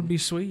afterwards. That would be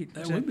sweet.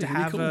 To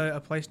have cool.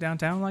 a place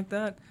downtown like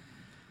that.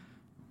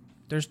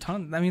 There's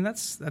tons. I mean,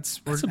 that's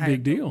a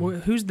big deal.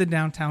 Who's the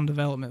downtown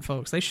development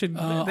folks? They should.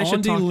 They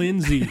should talk.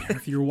 Lindsay,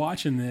 if you're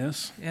watching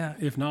this, yeah.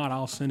 If not,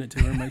 I'll send it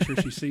to her and make sure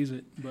she sees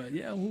it. But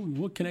yeah,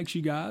 we'll connect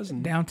you guys.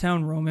 And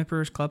downtown Rome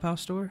Emperor's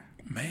Clubhouse store.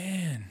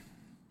 Man,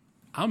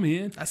 I'm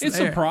in. That's It's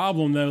there. a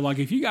problem, though. Like,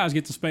 if you guys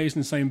get the space in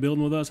the same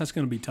building with us, that's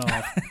going to be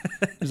tough.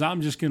 Because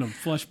I'm just going to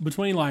flush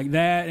between, like,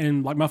 that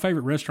and, like, my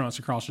favorite restaurants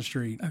across the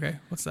street. Okay,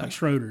 what's that? Like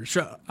Schroeder's.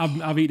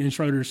 I've eaten in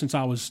Schroeder's since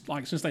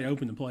since they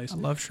opened the place. I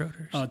love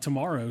Schroeder's.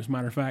 Tomorrow, as a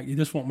matter of fact,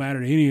 this won't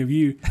matter to any of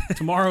you.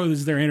 Tomorrow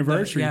is their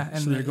anniversary. Yeah,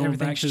 and so they're going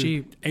back to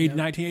cheap.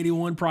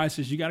 1981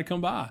 prices. You got to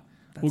come by.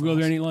 We'll go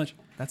there and eat lunch.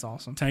 That's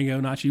awesome.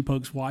 Tango, not you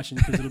folks watching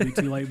because it'll be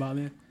too late by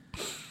then.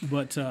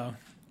 But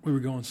we were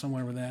going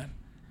somewhere with that.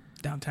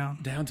 Downtown.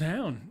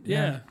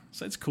 Yeah.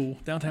 So it's cool.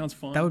 Downtown's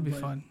fun. That would be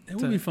fun. It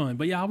would be fun.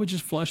 But yeah, I would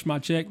just flush my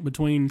check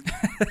between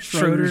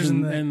Schroeder's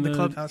and the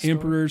Clubhouse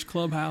Emperor's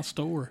Clubhouse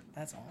store.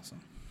 That's awesome.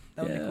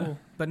 That would be cool.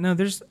 But no,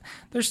 there's,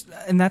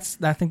 and I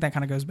think that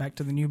kind of goes back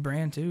to the new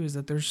brand too, is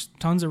that there's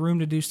tons of room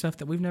to do stuff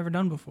that we've never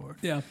done before.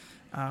 Yeah.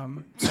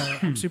 So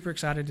I'm super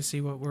excited to see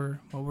what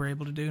we're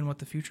able to do and what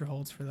the future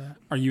holds for that.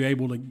 Are you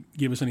able to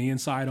give us any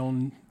insight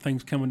on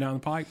things coming down the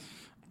pipe?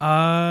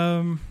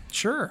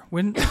 Sure.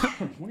 When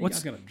you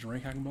guys got a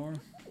drink I can borrow?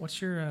 What's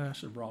your? I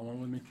should have brought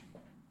one with me.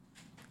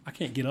 I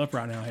can't get up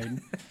right now,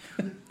 Hayden.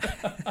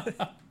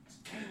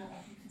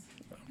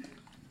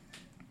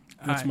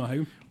 That's my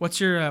who? What's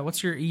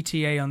your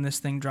ETA on this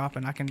thing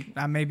dropping?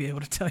 I may be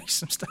able to tell you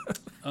some stuff.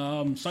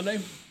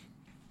 Sunday.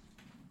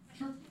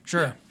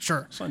 Sure. Yeah.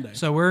 Sure. Sunday.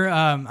 So we're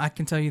I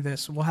can tell you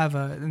this. We'll have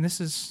and this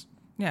is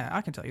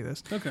I can tell you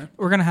this. Okay.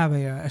 We're gonna have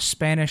a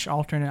Spanish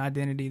alternate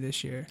identity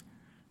this year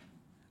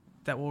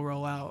that will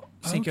roll out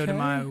Cinco de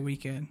Mayo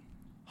weekend.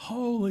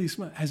 Holy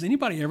smokes. Has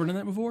anybody ever done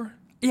that before?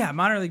 Yeah,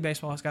 minor league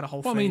baseball has got a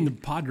whole. Well, I mean, the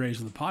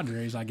Padres are the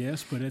Padres, I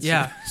guess, but it's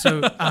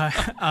So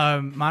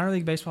minor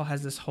league baseball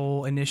has this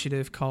whole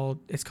initiative called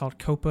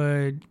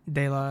Copa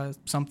de la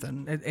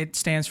something. It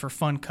stands for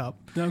Fun Cup.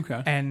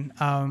 Okay. And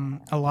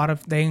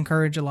they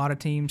encourage a lot of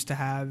teams to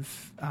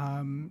have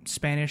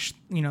Spanish,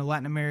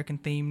 Latin American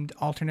themed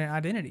alternate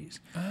identities.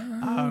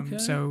 Okay.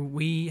 So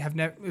we have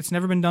it's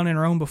never been done in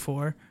Rome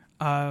before.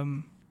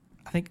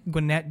 I think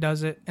Gwinnett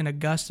does it, and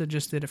Augusta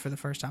just did it for the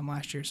first time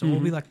last year. So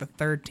we'll be like the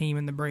third team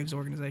in the Braves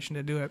organization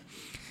to do it.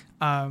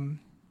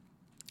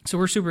 So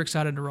we're super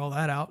excited to roll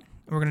that out.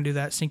 We're going to do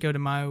that Cinco de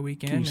Mayo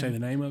weekend. Can you say the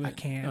name of it? I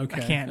can't.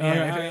 Okay. I can't.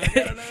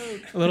 Yeah.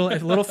 A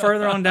little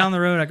further on down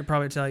the road, I could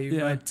probably tell you.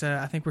 Yeah. But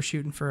I think we're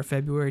shooting for a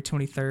February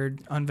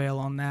 23rd unveil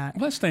on that.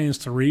 Well, that stands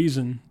to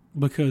reason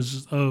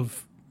because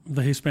of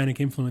the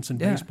Hispanic influence in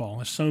baseball.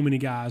 There's so many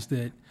guys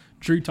that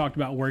Drew talked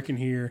about working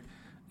here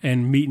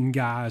and meeting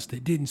guys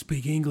that didn't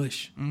speak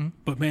English,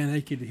 but man,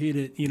 they could hit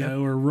it,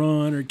 or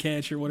run or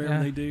catch or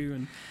whatever they do.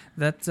 And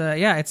that's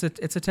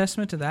it's a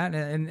testament to that.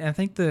 And I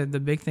think the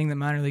big thing that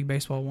minor league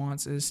baseball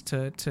wants is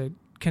to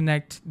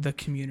connect the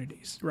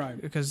communities, right?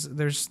 Because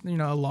there's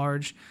a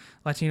large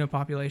Latino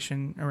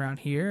population around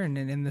here and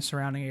in the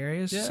surrounding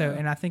areas. Yeah. So,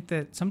 and I think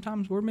that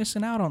sometimes we're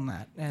missing out on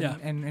that.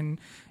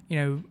 And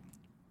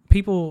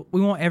people,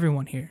 we want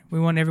everyone here. We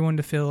want everyone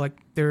to feel like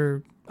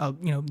they're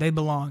they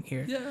belong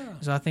here. Yeah.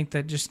 So I think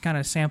that just kind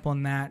of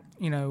sampling that,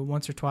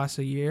 once or twice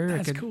a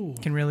year,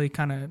 can really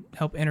kind of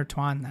help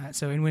intertwine that.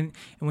 So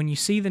when you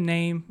see the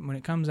name, when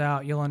it comes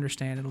out, you'll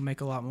understand. It'll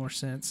make a lot more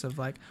sense of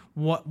like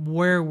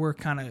where we're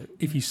kind of.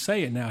 If you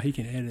say it now, he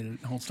can edit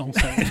it. Don't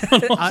say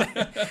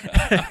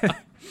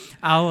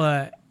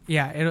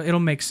it. It'll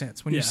make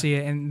sense when you see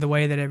it and the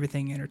way that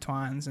everything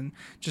intertwines and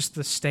just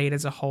the state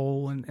as a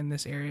whole in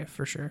this area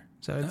for sure.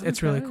 So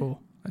it's really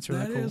cool. That's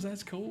really cool.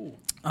 That's cool.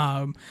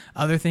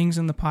 Other things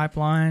in the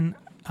pipeline.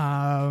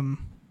 A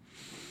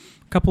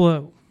couple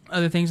of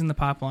other things in the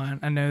pipeline.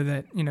 I know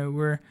that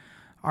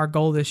our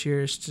goal this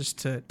year is just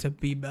to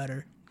be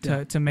better,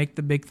 to make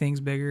the big things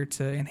bigger,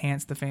 to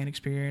enhance the fan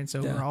experience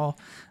overall.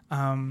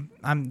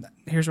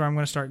 Here's where I'm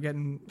going to start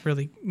getting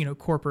really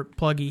corporate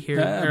pluggy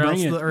here,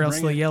 or else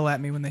they'll yell at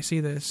me when they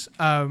see this.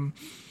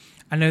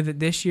 I know that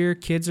this year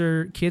kids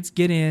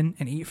get in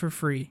and eat for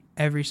free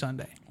every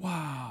Sunday.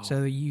 Wow.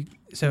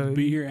 So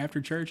be here after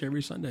church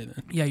every Sunday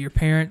then. Yeah, your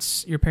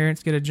parents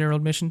get a general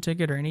admission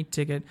ticket or any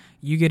ticket.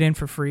 You get in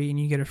for free and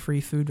you get a free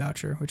food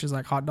voucher, which is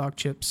like hot dog,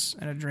 chips,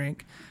 and a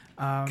drink.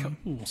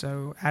 Cool.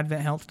 So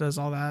Advent Health does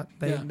all that.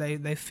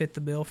 They fit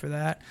the bill for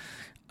that.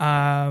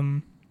 I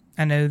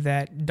know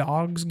that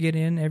dogs get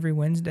in every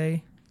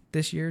Wednesday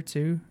this year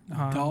too.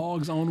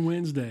 Dogs on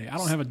Wednesday. I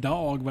don't have a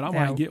dog, but I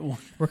might get one.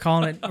 We're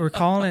calling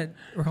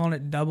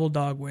it Double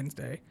Dog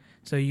Wednesday.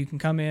 So you can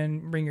come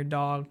in, bring your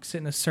dog, sit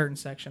in a certain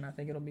section. I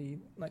think it'll be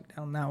like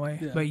down that way.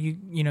 Yeah. But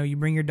you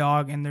bring your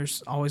dog, and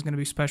there's always going to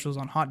be specials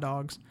on hot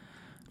dogs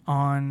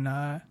on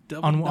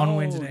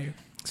Wednesday.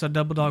 So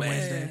Double Dog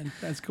Wednesday.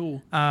 That's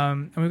cool.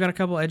 And we've got a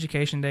couple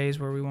education days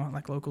where we want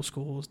like local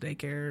schools,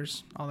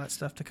 daycares, all that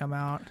stuff to come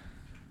out.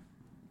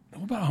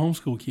 What about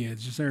homeschool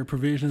kids? Is there a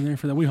provision there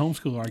for that? We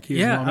homeschool our kids.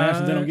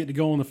 Yeah, they don't get to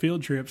go on the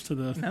field trips to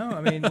the. No,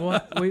 I mean,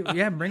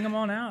 bring them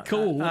on out.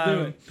 Cool, we'll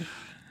do it.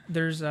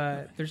 There's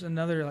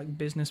another like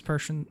business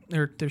person.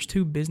 There's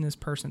two business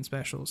person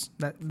specials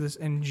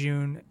in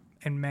June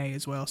May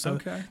as well. So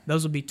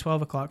those will be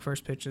 12 o'clock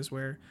first pitches,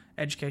 where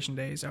education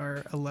days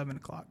are 11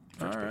 o'clock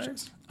first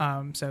pitches.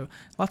 So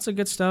lots of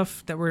good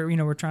stuff that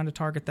we're trying to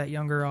target that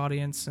younger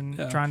audience and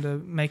trying to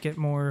make it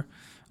more,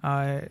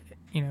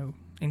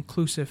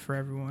 inclusive for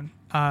everyone.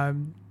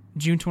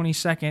 June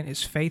 22nd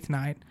is Faith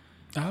Night.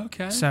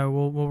 Okay. So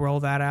we'll roll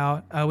that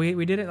out.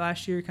 We did it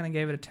last year, kind of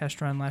gave it a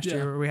test run last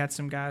year, where we had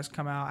some guys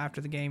come out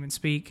after the game and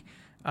speak.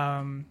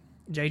 JJ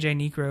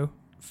Necro,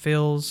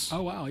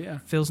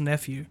 Phil's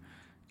nephew,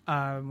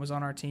 was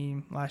on our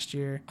team last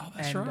year. Oh,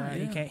 that's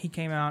right. He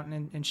came out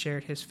and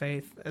shared his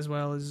faith, as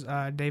well as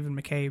David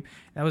McCabe.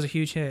 That was a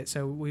huge hit.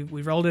 So we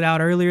rolled it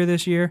out earlier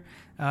this year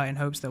in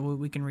hopes that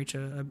we can reach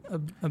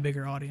a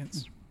bigger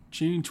audience.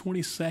 June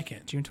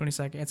 22nd. June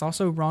 22nd. It's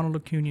also Ronald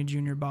Acuna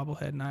Jr.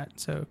 bobblehead night,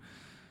 so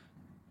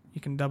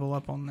you can double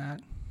up on that.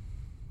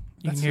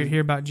 You can hear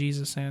about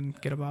Jesus and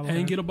get a bobblehead.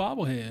 And get a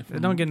bobblehead. It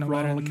don't get no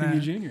better than Acuna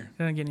that. Jr. It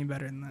doesn't get any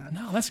better than that.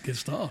 No, that's good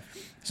stuff.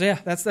 So yeah,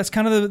 that's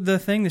kind of the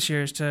thing this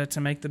year, is to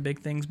make the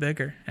big things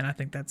bigger, and I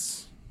think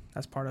that's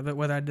part of it.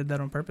 Whether I did that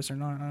on purpose or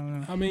not, I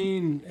don't know. I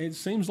mean, it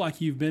seems like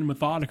you've been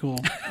methodical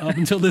up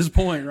until this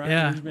point, right?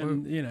 Yeah. There's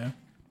been,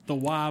 the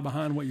why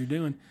behind what you're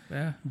doing.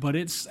 Yeah. But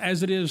it's,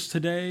 as it is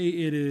today,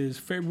 it is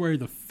February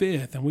the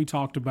 5th, and we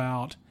talked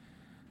about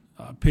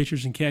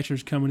pitchers and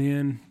catchers coming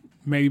in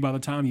maybe by the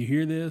time you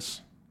hear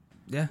this.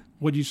 Yeah.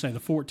 What'd you say, the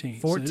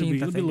 14th? 14th, So it'll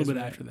be a little bit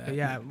right. after that. But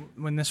yeah,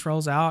 when this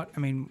rolls out, I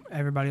mean,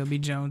 everybody will be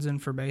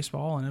jonesing for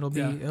baseball, and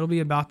it'll be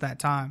about that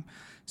time.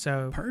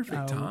 So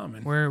perfect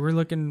timing. We're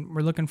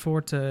looking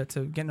forward to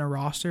getting a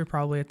roster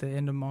probably at the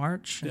end of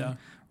March. And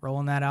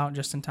rolling that out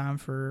just in time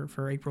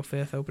for April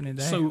 5th opening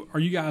day. So are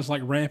you guys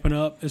like ramping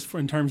up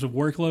in terms of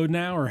workload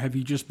now, or have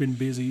you just been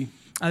busy?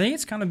 I think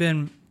it's kind of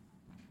been.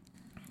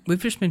 We've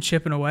just been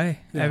chipping away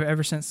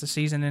ever since the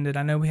season ended.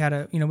 I know we had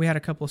a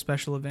couple of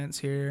special events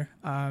here,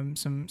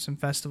 some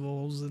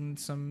festivals and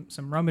some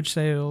rummage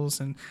sales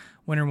and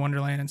Winter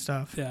Wonderland and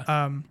stuff.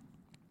 Yeah.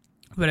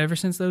 But ever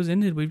since those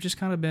ended, we've just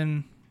kind of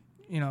been,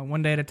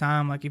 one day at a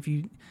time. Like if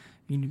you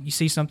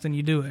see something,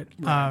 you do it.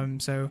 Right.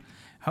 So,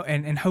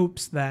 and in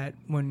hopes that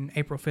when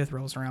April 5th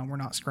rolls around, we're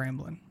not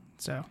scrambling.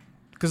 So.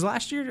 Because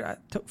last year,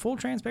 full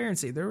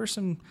transparency, there were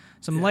some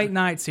late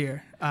nights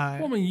here.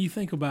 Well, I mean, you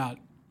think about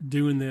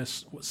doing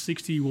this,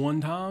 61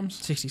 times?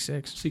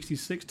 66.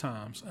 66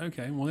 times.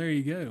 Okay, well, there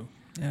you go.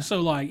 Yeah. So,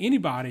 like,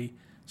 anybody,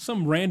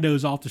 some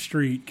randos off the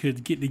street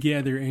could get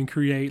together and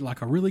create,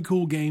 like, a really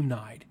cool game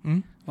night.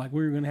 Mm-hmm. Like,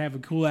 we're going to have a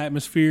cool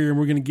atmosphere, and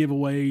we're going to give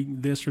away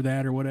this or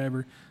that or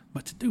whatever.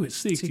 But to do it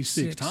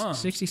 66 times.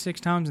 66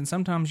 times, and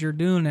sometimes you're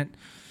doing it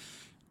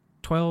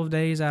 12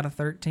 days out of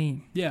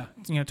 13. Yeah.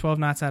 12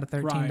 nights out of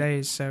 13 Right.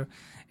 days. So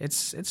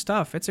it's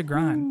tough. It's a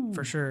grind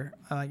for sure.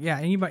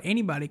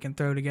 Anybody can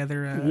throw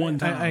together a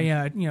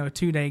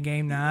 2-day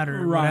game night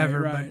or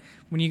whatever. Right. But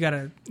when you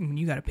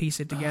gotta piece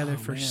it together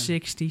for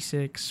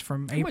 66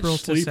 from How April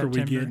much to sleep September.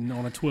 are we getting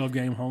on a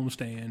 12-game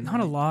homestand?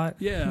 Not a lot.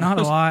 Yeah. Not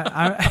a lot.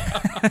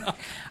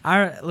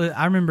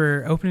 I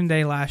remember opening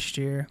day last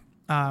year.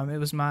 It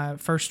was my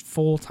first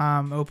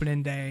full-time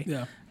opening day.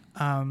 Yeah.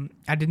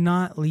 I did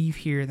not leave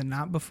here the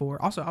night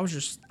before. Also, I was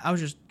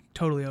just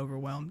totally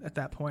overwhelmed at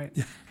that point,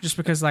 just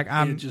because like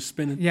I'm just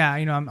spinning. Yeah,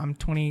 I'm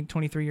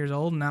 23 years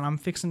old, and I'm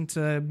fixing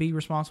to be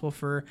responsible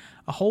for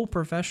a whole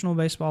professional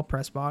baseball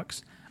press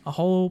box, a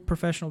whole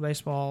professional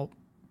baseball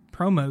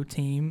promo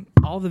team,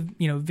 all the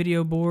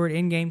video board,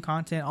 in-game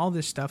content, all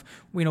this stuff.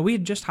 We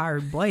had just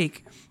hired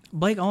Blake.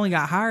 Blake only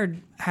got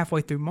hired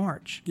halfway through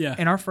March. Yeah.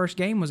 And our first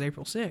game was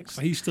April 6th.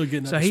 So he's still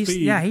getting up to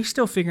speed. He's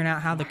still figuring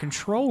out how the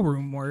control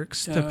room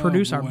works to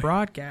produce our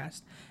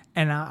broadcast.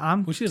 And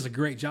I'm which he does a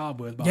great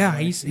job with. By the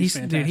way. he's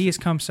dude. He has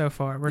come so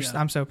far.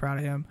 I'm so proud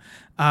of him.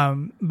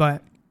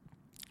 But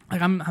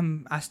like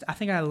I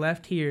think I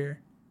left here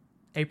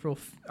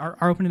our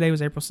opening day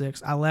was April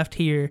 6th. I left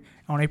here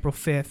on April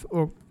 5th,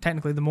 or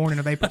technically the morning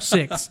of April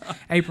 6th.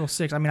 April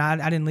 6th. I mean,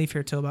 I didn't leave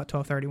here till about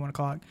 12:30, 1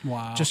 o'clock.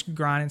 Wow. Just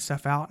grinding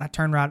stuff out. And I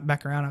turned right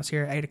back around. I was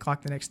here at 8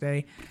 o'clock the next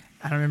day.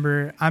 I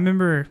remember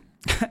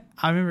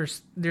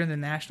during the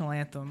national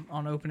anthem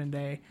on opening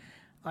day,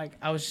 like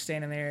I was just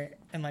standing there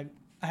and like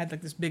I had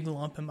like this big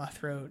lump in my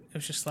throat. It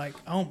was just like,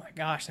 oh my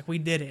gosh, like we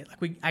did it.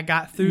 Like I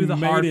got through the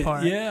hard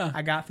part. Yeah.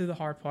 I got through the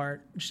hard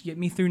part. Just get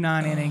me through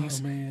 9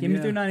 innings. Man, get me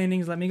through 9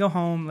 innings. Let me go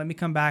home. Let me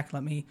come back.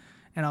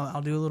 And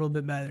I'll do a little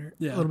bit better.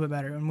 Yeah. A little bit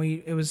better. And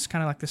it was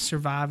kind of like the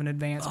survive and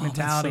advance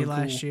mentality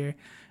last year.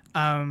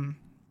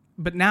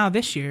 But now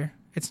this year,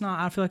 it's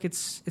not. I feel like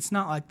it's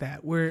not like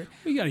that. We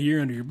got a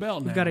year under your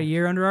belt now. We've got a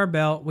year under our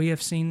belt. We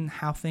have seen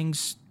how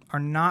things are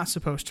not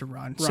supposed to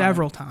run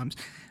several times.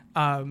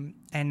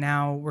 And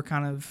now we're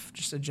kind of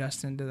just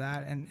adjusting to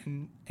that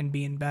and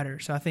being better.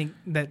 So I think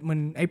that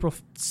when April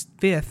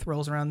 5th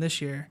rolls around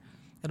this year,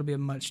 it'll be a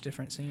much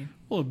different scene.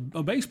 Well,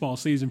 a baseball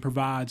season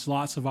provides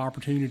lots of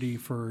opportunity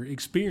for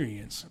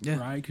experience,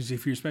 right? Because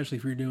especially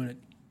if you're doing it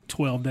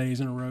 12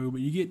 days in a row,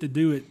 but you get to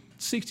do it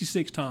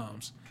 66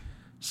 times.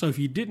 So if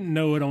you didn't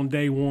know it on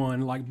day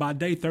one, like by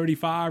day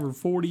 35 or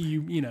 40,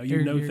 you know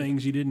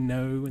things you didn't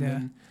know.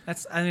 And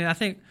then I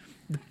think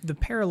the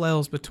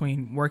parallels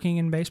between working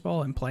in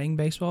baseball and playing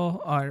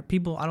baseball are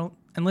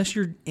unless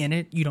you're in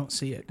it, you don't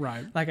see it.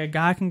 Right. Like a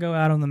guy can go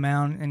out on the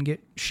mound and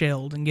get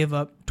shelled and give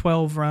up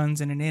 12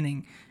 runs in an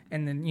inning.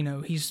 And then,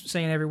 he's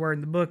saying every word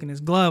in the book in his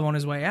glove on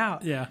his way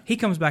out. Yeah. He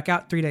comes back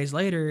out 3 days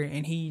later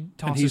and he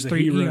tosses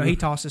he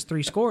tosses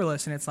 3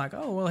 scoreless, and it's like,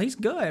 oh well, he's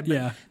good. But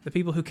yeah. The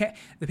people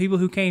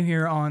who came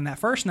here on that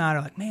first night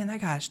are like, man,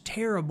 that guy's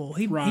terrible.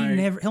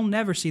 He'll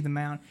never see the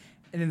mound.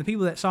 And then the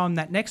people that saw him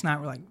that next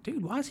night were like,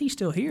 dude, why is he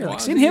still here? Like,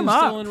 send him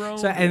up.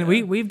 So, and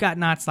we've got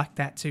nights like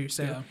that too.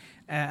 So,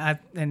 I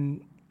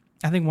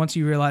think once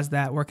you realize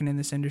that working in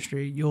this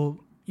industry, you'll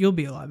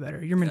be a lot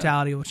better. Your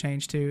mentality will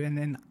change too. And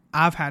then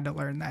I've had to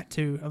learn that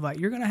too, of like,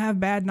 you're going to have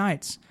bad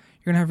nights.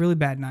 You're going to have really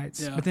bad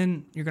nights, but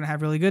then you're going to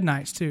have really good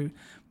nights too.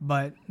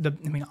 But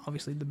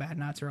obviously the bad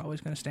nights are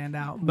always going to stand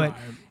out, but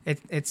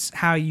it's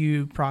how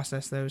you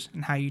process those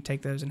and how you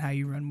take those and how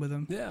you run with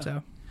them. Yeah.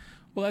 So,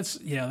 well, that's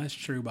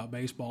true about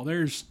baseball.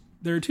 There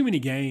are too many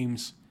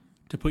games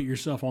to put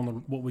yourself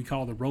on what we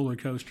call the roller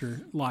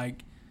coaster.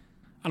 Like,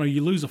 I don't know,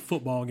 you lose a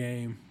football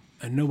game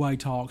and nobody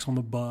talks on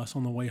the bus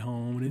on the way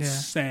home, and it's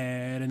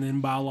sad. And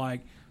then by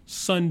like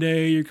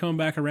Sunday, you're coming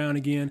back around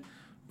again.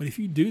 But if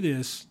you do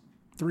this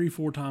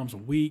 3-4 times a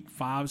week,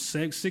 5,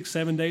 6,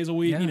 7 days a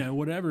week,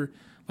 whatever,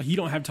 like, you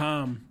don't have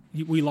time.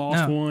 We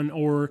lost one,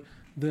 or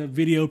the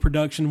video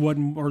production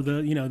wasn't, or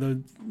the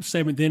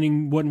 7th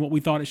inning wasn't what we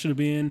thought it should have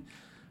been.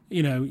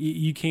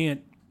 You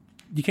can't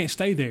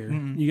stay there.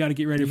 Mm-hmm. You got to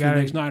get ready for the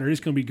next night, or it's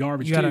going to be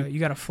garbage. You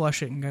got to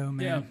flush it and go,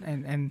 man. Yeah.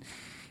 And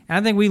I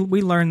think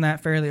we learned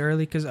that fairly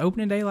early, because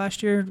opening day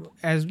last year,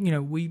 as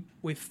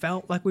we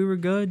felt like we were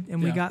good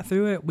and we got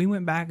through it. We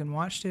went back and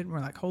watched it and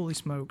we're like, holy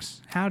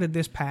smokes, how did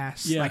this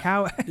pass? Yeah. Like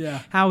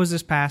how was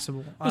this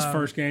passable? This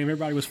first game,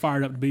 everybody was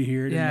fired up to be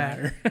here. It didn't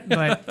matter.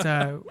 But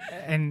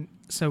and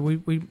so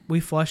we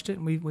flushed it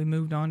and we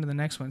moved on to the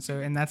next one. So,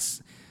 and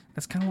that's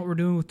kind of what we're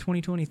doing with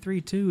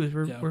 2023 too, is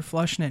we're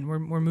flushing it and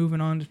we're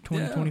moving on to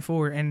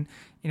 2024. And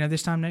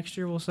this time next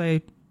year we'll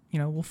say,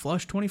 we'll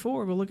flush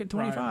 24. We'll look at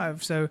 25.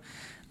 Right. So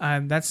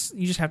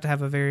you just have to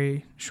have a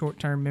very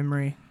short-term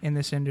memory in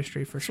this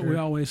industry for sure. What we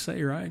always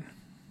say, right?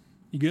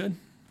 You good?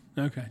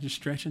 Okay, just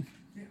stretching.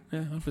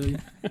 Yeah, I feel you.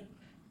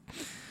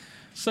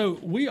 So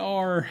we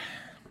are.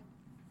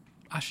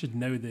 I should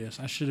know this.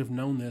 I should have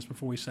known this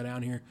before we sat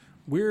down here.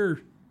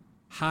 We're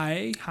high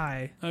A.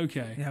 High.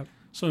 Okay. Yep.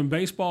 So in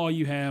baseball,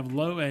 you have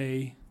low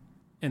A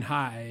and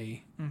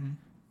high A. Mm-hmm.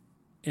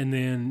 And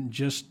then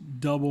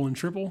just double and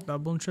triple?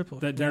 Double and triple.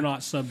 That they're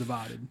not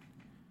subdivided,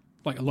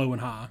 like low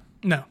and high?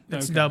 No,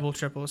 it's double,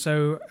 triple.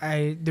 So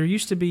there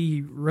used to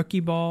be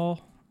rookie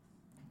ball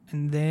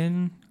and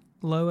then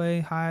low A,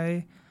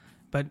 high,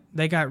 but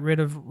they got rid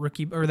of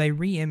they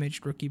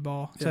re-imaged rookie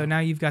ball. Yeah. So now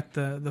you've got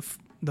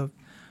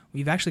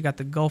we've actually got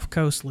the Gulf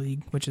Coast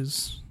League, which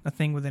is a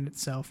thing within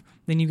itself.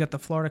 Then you've got the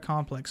Florida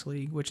Complex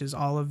League, which is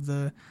all of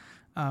the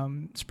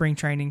spring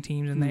training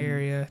teams in the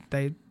area.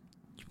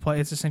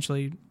 It's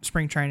essentially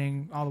spring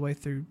training all the way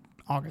through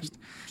August.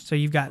 So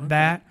you've got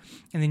that,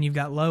 and then you've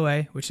got low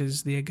A, which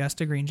is the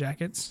Augusta Green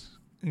Jackets,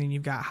 and then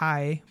you've got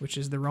high A, which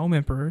is the Rome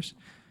Emperors,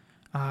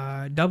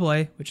 double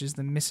A, which is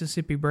the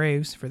Mississippi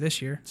Braves for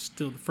this year.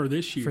 Still for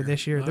this year? For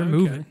this year. They're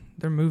moving.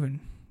 They're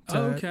moving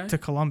to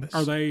Columbus.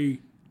 Are they?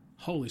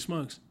 Holy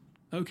smokes.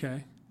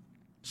 Okay.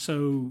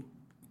 So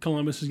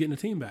Columbus is getting a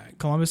team back.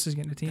 Columbus is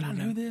getting a team back.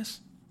 Did I know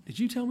this? Did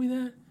you tell me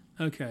that?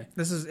 Okay.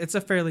 It's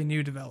a fairly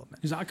new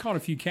development. Because I caught a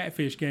few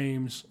Catfish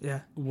games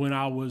when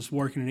I was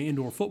working in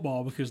indoor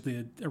football, because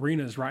the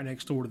arena is right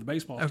next door to the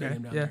baseball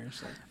stadium down there.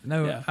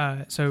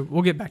 So. So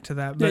we'll get back to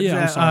that. But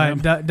I'm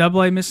sorry.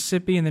 Double A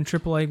Mississippi, and then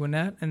Triple A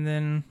Gwinnett, and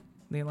then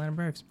the Atlanta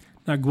Braves.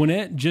 Now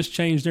Gwinnett just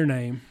changed their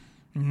name.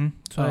 Mm-hmm.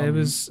 So it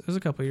was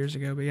a couple of years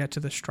ago, but to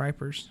the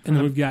Stripers. And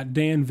then we've got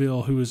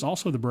Danville, who is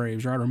also the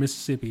Braves, right? Or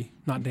Mississippi,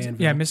 not Danville.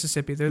 Yeah,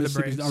 Mississippi. They're the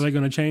Braves. Are they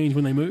going to change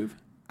when they move?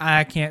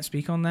 I can't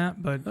speak on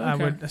that, but I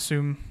would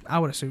assume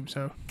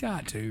so.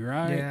 Got to,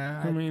 right?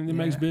 Yeah. I mean, it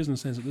makes business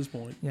sense at this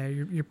point. Yeah,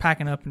 you're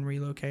packing up and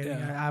relocating.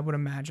 Yeah. I would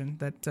imagine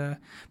that.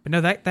 But no,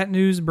 that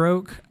news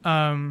broke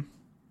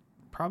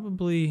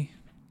probably,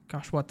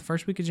 the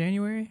first week of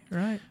January,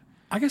 right?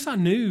 I guess I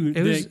knew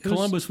that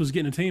Columbus was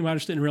getting a team. I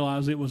just didn't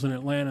realize it was an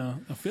Atlanta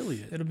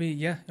affiliate. It'll be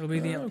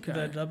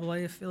the Double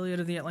A affiliate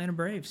of the Atlanta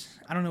Braves.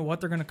 I don't know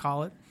what they're going to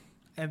call it.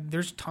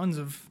 There's tons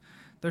of.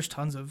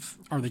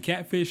 Are the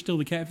Catfish still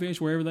the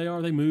Catfish wherever they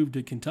are? They moved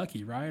to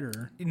Kentucky, right?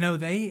 Or no,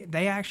 they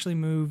actually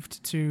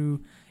moved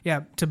to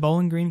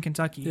Bowling Green,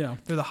 Kentucky. Yeah,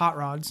 they're the Hot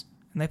Rods,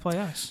 and they play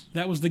us.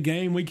 That was the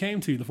game we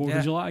came to, the 4th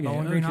of July game.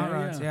 Bowling Green Hot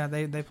Rods. Yeah,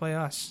 they play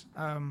us,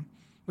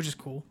 which is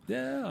cool.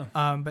 Yeah.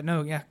 But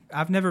no,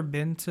 I've never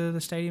been to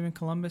the stadium in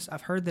Columbus.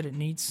 I've heard that it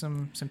needs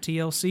some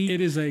TLC. It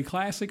is a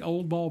classic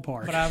old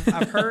ballpark. But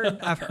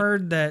I've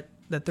heard that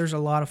there's a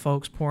lot of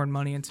folks pouring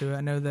money into it.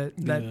 I know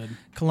that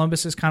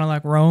Columbus is kind of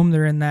like Rome.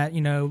 They're in that,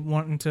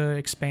 wanting to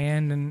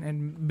expand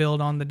and build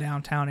on the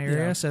downtown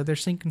area. Yeah. So they're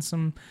sinking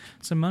some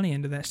money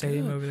into that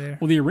stadium over there.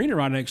 Well, the arena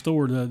right next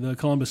door, the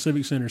Columbus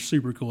Civic Center, is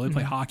super cool. They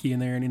play hockey in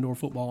there and indoor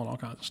football and all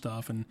kinds of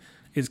stuff. And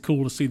it's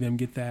cool to see them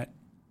get that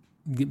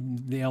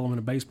get the element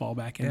of baseball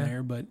back in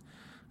there. But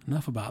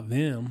enough about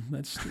them.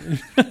 That's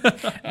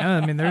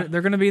I mean, they're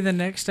going to be the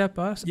next step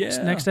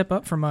next step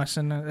up from us,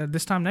 and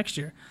this time next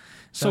year.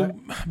 So,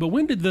 but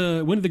when did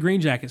the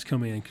Green Jackets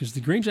come in? Because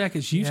the Green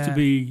Jackets used to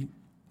be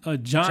a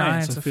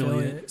Giants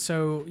affiliate.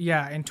 So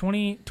in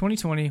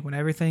 2020, when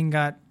everything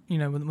got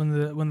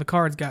when the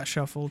cards got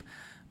shuffled,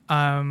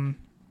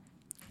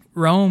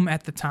 Rome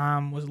at the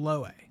time was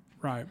low A.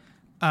 Right.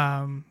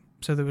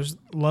 So there was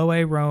low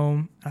A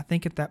Rome. I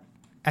think at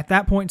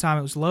that point in time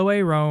it was low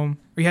A Rome.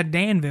 We had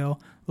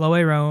Danville, low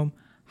A Rome,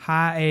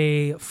 high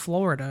A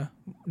Florida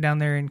down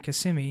there in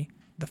Kissimmee,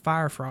 the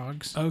Fire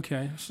Frogs.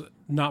 Okay, so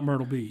not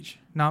Myrtle Beach.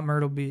 Not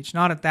Myrtle Beach.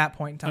 Not at that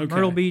point in time. Okay.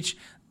 Myrtle Beach,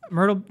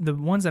 the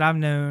ones that I've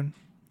known.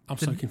 I'm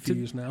so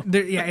confused now.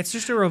 Yeah, it's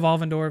just a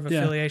revolving door of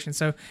affiliation.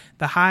 So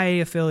the high A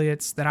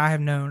affiliates that I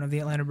have known of the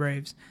Atlanta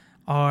Braves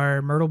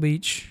are Myrtle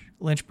Beach,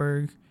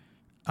 Lynchburg,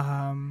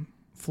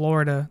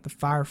 Florida, the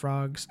Fire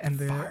Frogs, and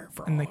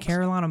the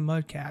Carolina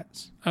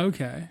Mudcats.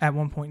 Okay. At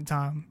one point in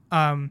time.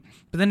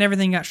 But then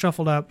everything got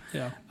shuffled up.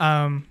 Yeah.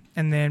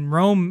 And then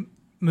Rome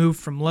moved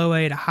from low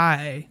A to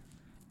high A.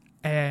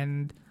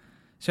 And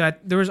so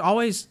there was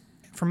always,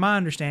 from my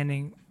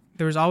understanding,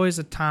 there was always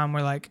a time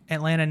where like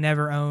Atlanta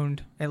never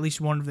owned at least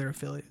one of their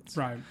affiliates.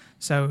 Right.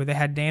 So they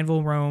had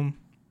Danville, Rome,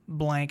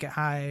 blank at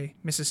high A,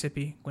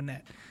 Mississippi,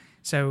 Gwinnett.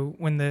 So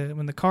when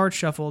the cards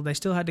shuffled, they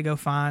still had to go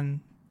find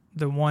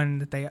the one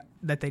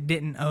that they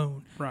didn't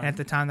own. Right. And at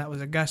the time, that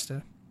was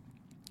Augusta.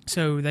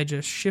 So they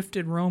just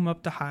shifted Rome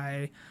up to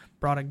high,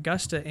 brought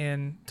Augusta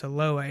in to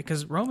low A,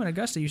 because Rome and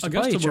Augusta used to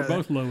play each other. Were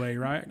both low A,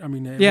 right? I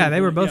mean, they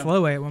were both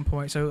low A at one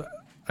point. So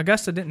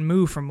Augusta didn't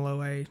move from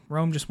low A.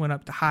 Rome just went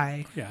up to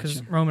high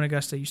because Rome and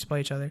Augusta used to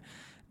play each other.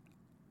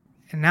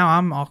 And now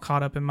I'm all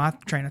caught up in my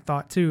train of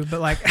thought too.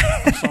 But like,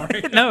 I'm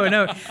sorry,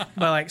 no.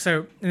 But like,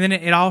 so and then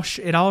it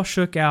all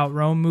shook out.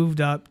 Rome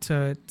moved up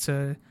to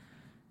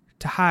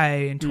high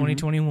in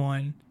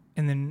 2021,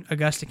 and then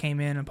Augusta came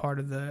in and part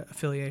of the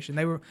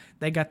affiliation.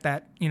 They got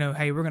that,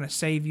 hey, we're going to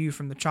save you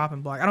from the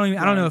chopping block. I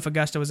don't know if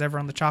Augusta was ever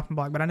on the chopping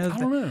block, but I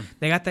know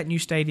they got that new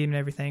stadium and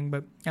everything.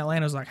 But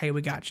Atlanta's like, hey,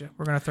 we got you.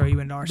 We're going to throw you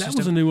into our system. That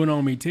was a new one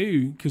on me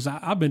too, because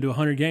I've been to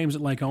 100 games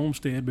at Lake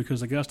Olmsted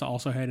because Augusta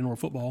also had indoor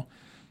football.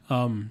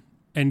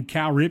 And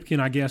Cal Ripken,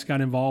 I guess,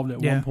 got involved at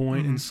one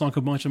point and sunk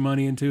a bunch of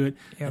money into it.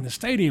 Yep. And the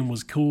stadium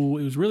was cool.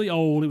 It was really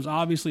old. It was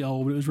obviously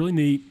old, but it was really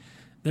neat.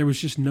 There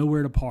was just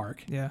nowhere to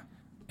park. Yeah.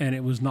 And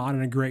it was not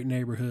in a great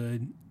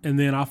neighborhood. And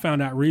then I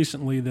found out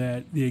recently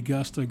that the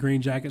Augusta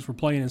Green Jackets were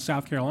playing in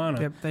South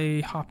Carolina. Yep, they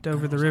hopped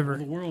over the river.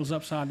 The world is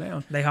upside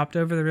down. They hopped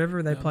over the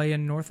river. They play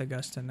in North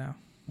Augusta now.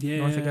 Yeah,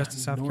 North Augusta,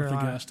 South Carolina.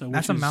 Augusta,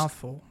 that's a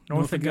mouthful.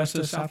 North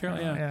Augusta, South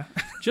Carolina.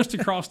 Yeah. Just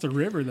across the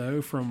river,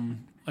 though,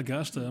 from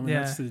Augusta. I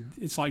mean,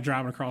 it's like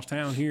driving across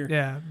town here.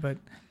 Yeah, but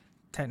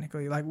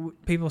technically, like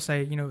people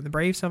say, the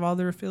Braves have all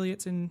their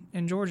affiliates in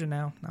Georgia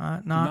now.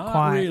 Not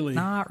quite. Really.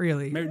 Not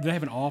really. Maybe, do they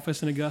have an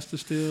office in Augusta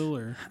still,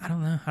 or I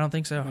don't know. I don't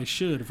think so. They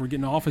should. If we're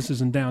getting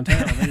offices in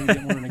downtown, they need to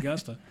get one in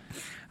Augusta.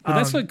 But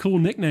that's a cool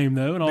nickname,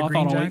 though. And the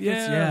Green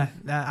Jackets,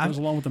 goes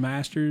along with the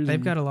Masters.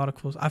 They've got a lot of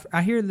cool.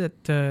 I hear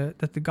that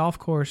the golf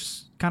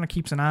course kind of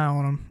keeps an eye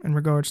on them in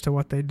regards to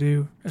what they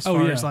do. As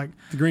far as like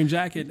the Green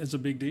Jacket is a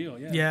big deal.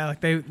 Yeah. Yeah,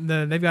 like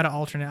they've got an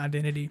alternate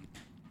identity.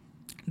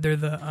 They're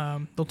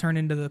they'll turn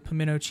into the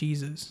pimento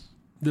cheeses.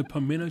 The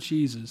pimento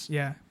cheeses.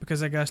 Yeah,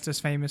 because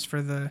Augusta's famous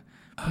for the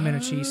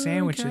pimento cheese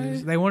sandwiches.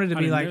 Okay. They wanted to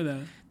be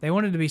they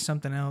wanted to be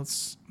something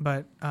else,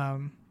 but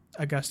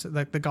Augusta,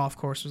 like the golf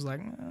course, was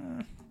like.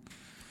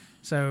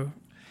 So,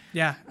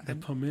 yeah, the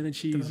pimento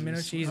cheeses. The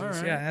pimento cheeses.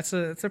 Right. Yeah, that's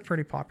a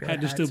pretty popular. Had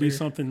to still be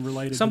something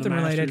related. Something to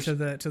the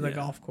related to the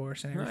golf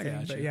course and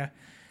everything. But yeah,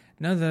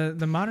 no,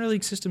 the minor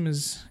league system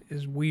is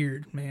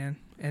weird, man,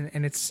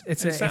 and it's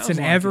an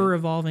ever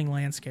evolving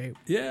landscape.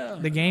 Yeah,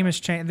 the game has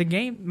changed. The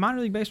game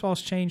minor league baseball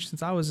has changed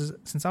since I was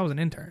an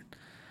intern.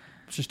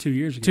 It's just 2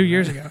 years ago. 2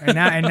 years ago, and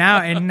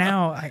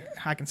now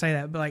I can say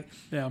that, but like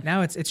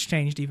now it's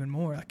changed even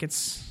more. Like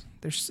it's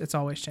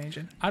always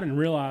changing. I didn't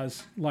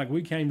realize, like,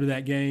 we came to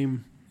that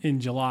game in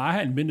July. I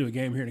hadn't been to a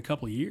game here in a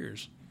couple of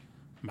years,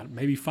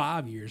 maybe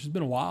 5 years. It's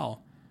been a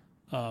while.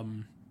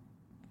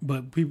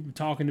 But people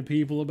talking to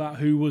people about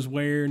who was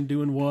where and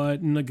doing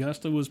what, and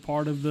Augusta was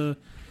part of the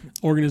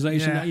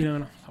organization. Yeah.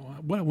 And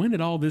when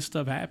did all this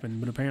stuff happen?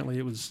 But apparently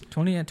it was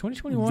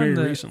 2021. Very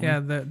recently. Yeah,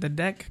 the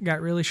deck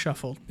got really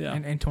shuffled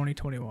in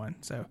 2021.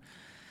 So,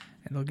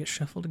 and they'll get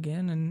shuffled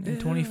again in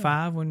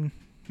 25 when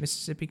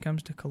Mississippi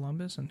comes to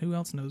Columbus, and who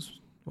else knows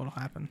what'll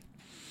happen.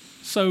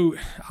 So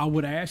I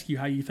would ask you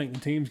how you think the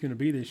team's going to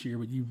be this year,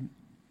 but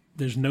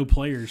there's no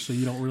players, so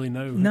you don't really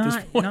know.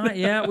 Not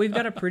yet. We've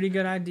got a pretty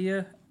good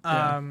idea.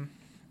 I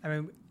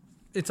mean,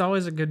 it's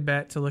always a good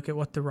bet to look at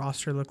what the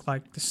roster looked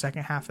like the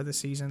second half of the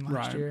season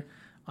last year.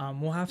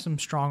 We'll have some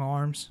strong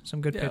arms,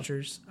 some good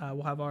pitchers.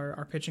 We'll have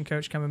our pitching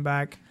coach coming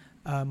back,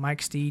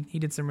 Mike Steed. He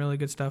did some really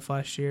good stuff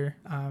last year,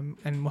 and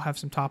we'll have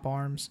some top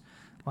arms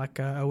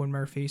like Owen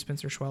Murphy,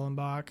 Spencer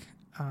Schwellenbach.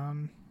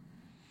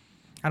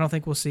 I don't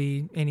think we'll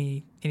see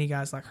any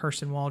guys like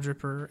Hurston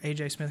Waldrop or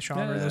AJ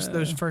Smith-Shawver,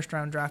 those first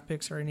round draft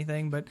picks or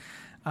anything. But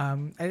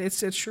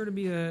it's sure to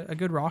be a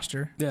good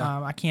roster.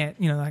 Yeah. I can't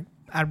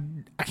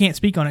I can't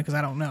speak on it because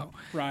I don't know.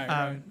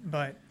 Right.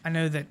 But I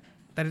know that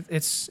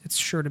it's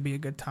sure to be a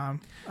good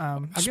time.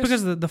 Just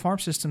because the farm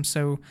system,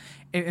 so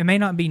it may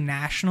not be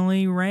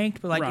nationally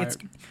ranked, but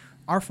like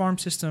our farm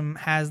system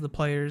has the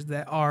players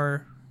that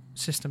our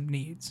system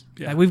needs.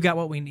 Yeah. Like we've got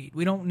what we need.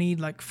 We don't need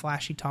like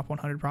flashy top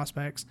 100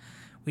 prospects.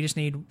 We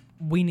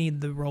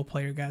need the role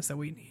player guys that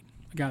we need.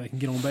 A guy that can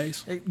get on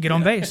base. Get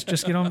on base.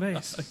 Just get on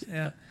base.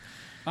 Yeah.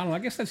 I don't know. I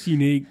guess that's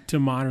unique to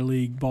minor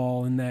league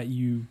ball in that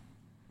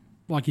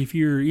if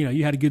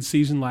you had a good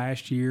season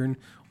last year and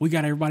we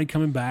got everybody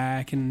coming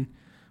back and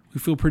we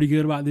feel pretty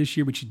good about this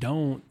year, but you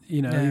don't.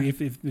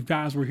 If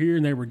guys were here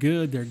and they were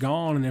good, they're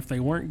gone, and if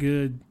they weren't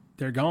good,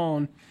 they're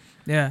gone.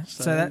 Yeah.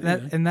 So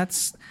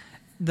that's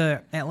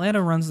the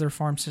Atlanta runs their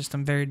farm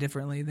system very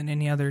differently than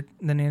any other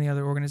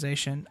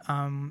organization.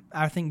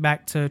 I think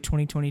back to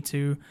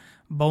 2022,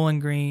 Bowling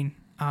Green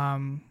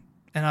and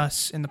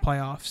us in the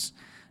playoffs.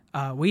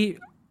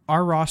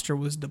 Our roster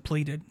was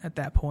depleted at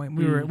that point.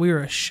 We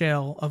were a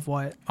shell of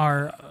what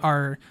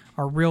our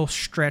real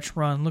stretch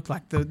run looked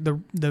like.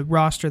 The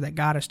roster that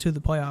got us to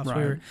the playoffs.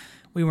 Right.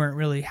 We weren't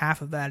really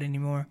half of that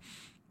anymore.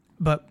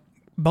 But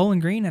Bowling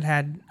Green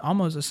had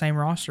almost the same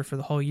roster for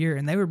the whole year,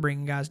 and they were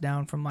bringing guys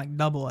down from like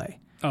Double-A.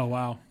 Oh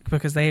wow!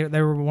 Because they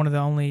were one of the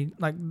only,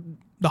 like,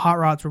 the Hot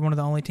Rods were one of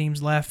the only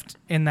teams left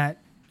in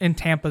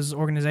Tampa's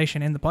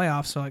organization in the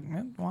playoffs. So like,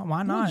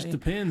 why not? It just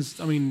depends.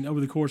 I mean, over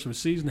the course of a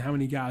season, how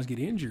many guys get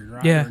injured,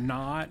 right? Yeah. Or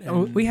not.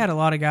 We had a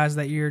lot of guys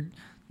that year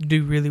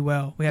do really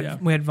well. We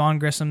had Vaughn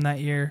Grissom that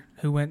year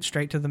who went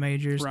straight to the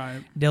majors.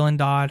 Right. Dylan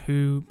Dodd,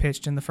 who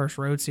pitched in the first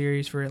road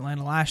series for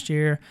Atlanta last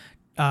year.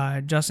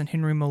 Justin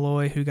Henry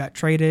Malloy, who got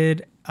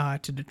traded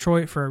to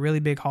Detroit for a really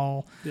big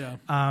haul.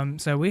 Yeah.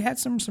 So we had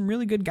some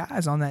really good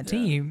guys on that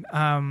team.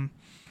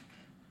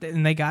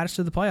 And they got us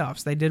to the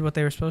playoffs. They did what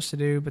they were supposed to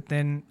do, but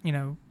then,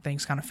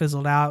 things kind of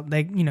fizzled out.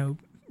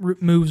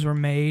 Moves were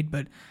made,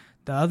 but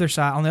on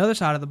the other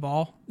side of the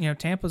ball,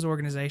 Tampa's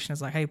organization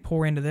is like, hey,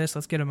 pour into this.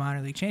 Let's get a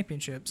minor league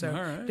championship.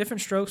 So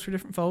different strokes for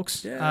different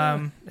folks.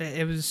 Yeah.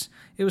 It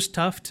was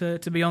tough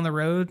to be on the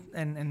road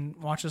and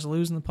watch us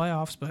lose in the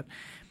playoffs, but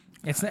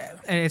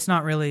it's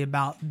not really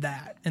about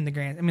that in the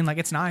grand. I mean, like,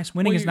 it's nice.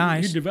 Winning is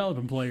nice. You're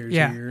developing players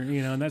here,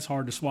 and that's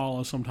hard to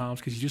swallow sometimes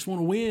because you just want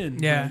to win.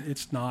 Yeah, but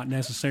it's not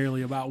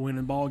necessarily about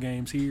winning ball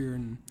games here,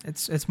 and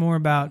it's more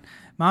about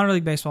minor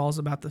league baseball is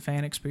about the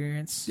fan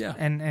experience. Yeah,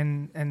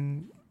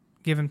 and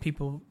giving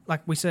people,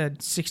 like we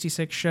said,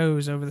 66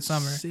 shows over the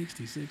summer,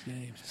 66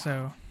 games. Wow.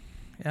 So.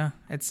 Yeah,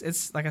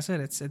 it's like I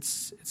said,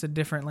 it's a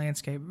different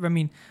landscape. I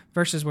mean,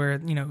 versus where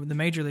the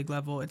major league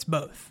level, it's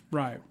both.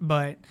 Right,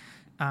 but.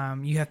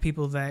 You have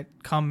people that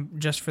come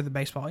just for the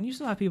baseball, and you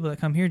still have people that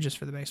come here just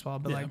for the baseball.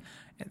 But like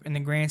in the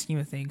grand scheme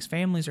of things,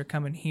 families are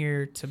coming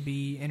here to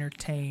be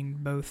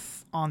entertained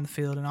both on the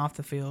field and off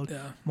the field.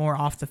 Yeah. More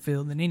off the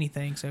field than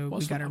anything. So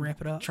we got to ramp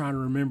it up. Trying to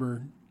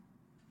remember,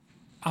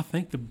 I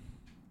think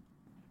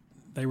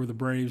they were the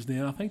Braves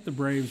then. I think the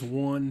Braves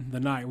won the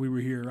night we were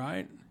here,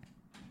 right?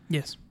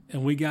 Yes.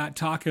 And we got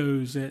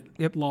tacos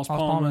at Las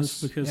Palmas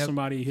because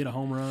somebody hit a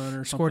home run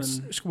or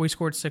something. We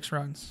scored 6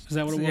 runs. Is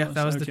that what it was?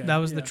 Yeah, that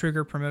was the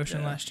trigger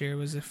promotion last year.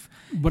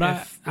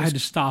 I had to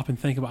stop and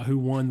think about who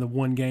won the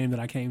one game that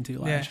I came to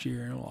last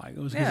year, and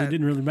it was because it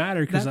didn't really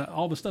matter because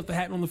all the stuff that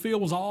happened on the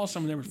field was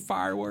awesome. There was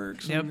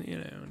fireworks. Yep.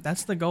 And,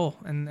 that's the goal,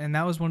 and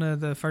that was one of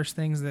the first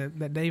things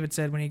that David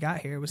said when he got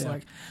here. It was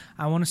like,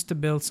 I want us to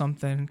build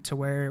something to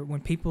where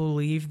when people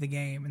leave the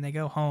game and they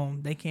go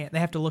home, they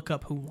have to look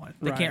up who won.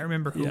 They can't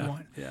remember who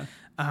won. Yeah.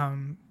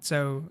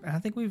 So I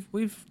think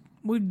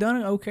we've done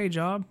an okay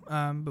job,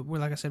 but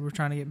like I said, we're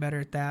trying to get better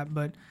at that.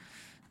 But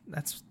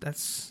that's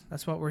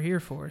what we're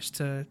here for, is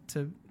to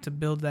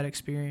build that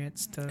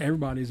experience.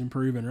 Everybody's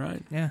improving,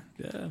 right? Yeah.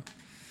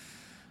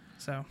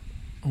 So,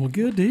 well,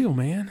 good deal,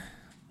 man.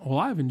 Well,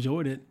 I've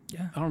enjoyed it.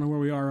 Yeah. I don't know where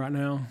we are right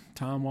now,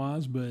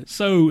 time-wise, but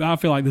so I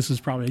feel like this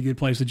is probably a good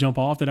place to jump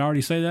off. Did I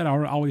already say that?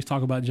 I always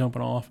talk about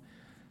jumping off,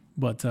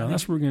 but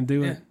that's where we're going to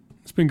do it.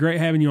 It's been great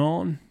having you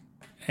on,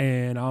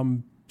 and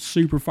I'm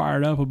super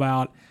fired up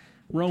about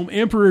Rome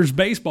Emperors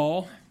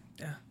baseball.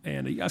 Yeah.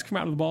 And you guys come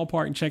out to the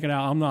ballpark and check it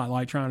out. I'm not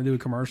like trying to do a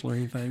commercial or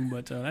anything,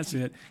 but that's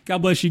it. God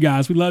bless you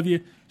guys. We love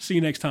you. See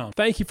you next time.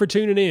 Thank you for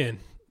tuning in.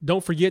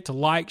 Don't forget to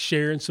like,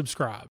 share, and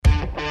subscribe.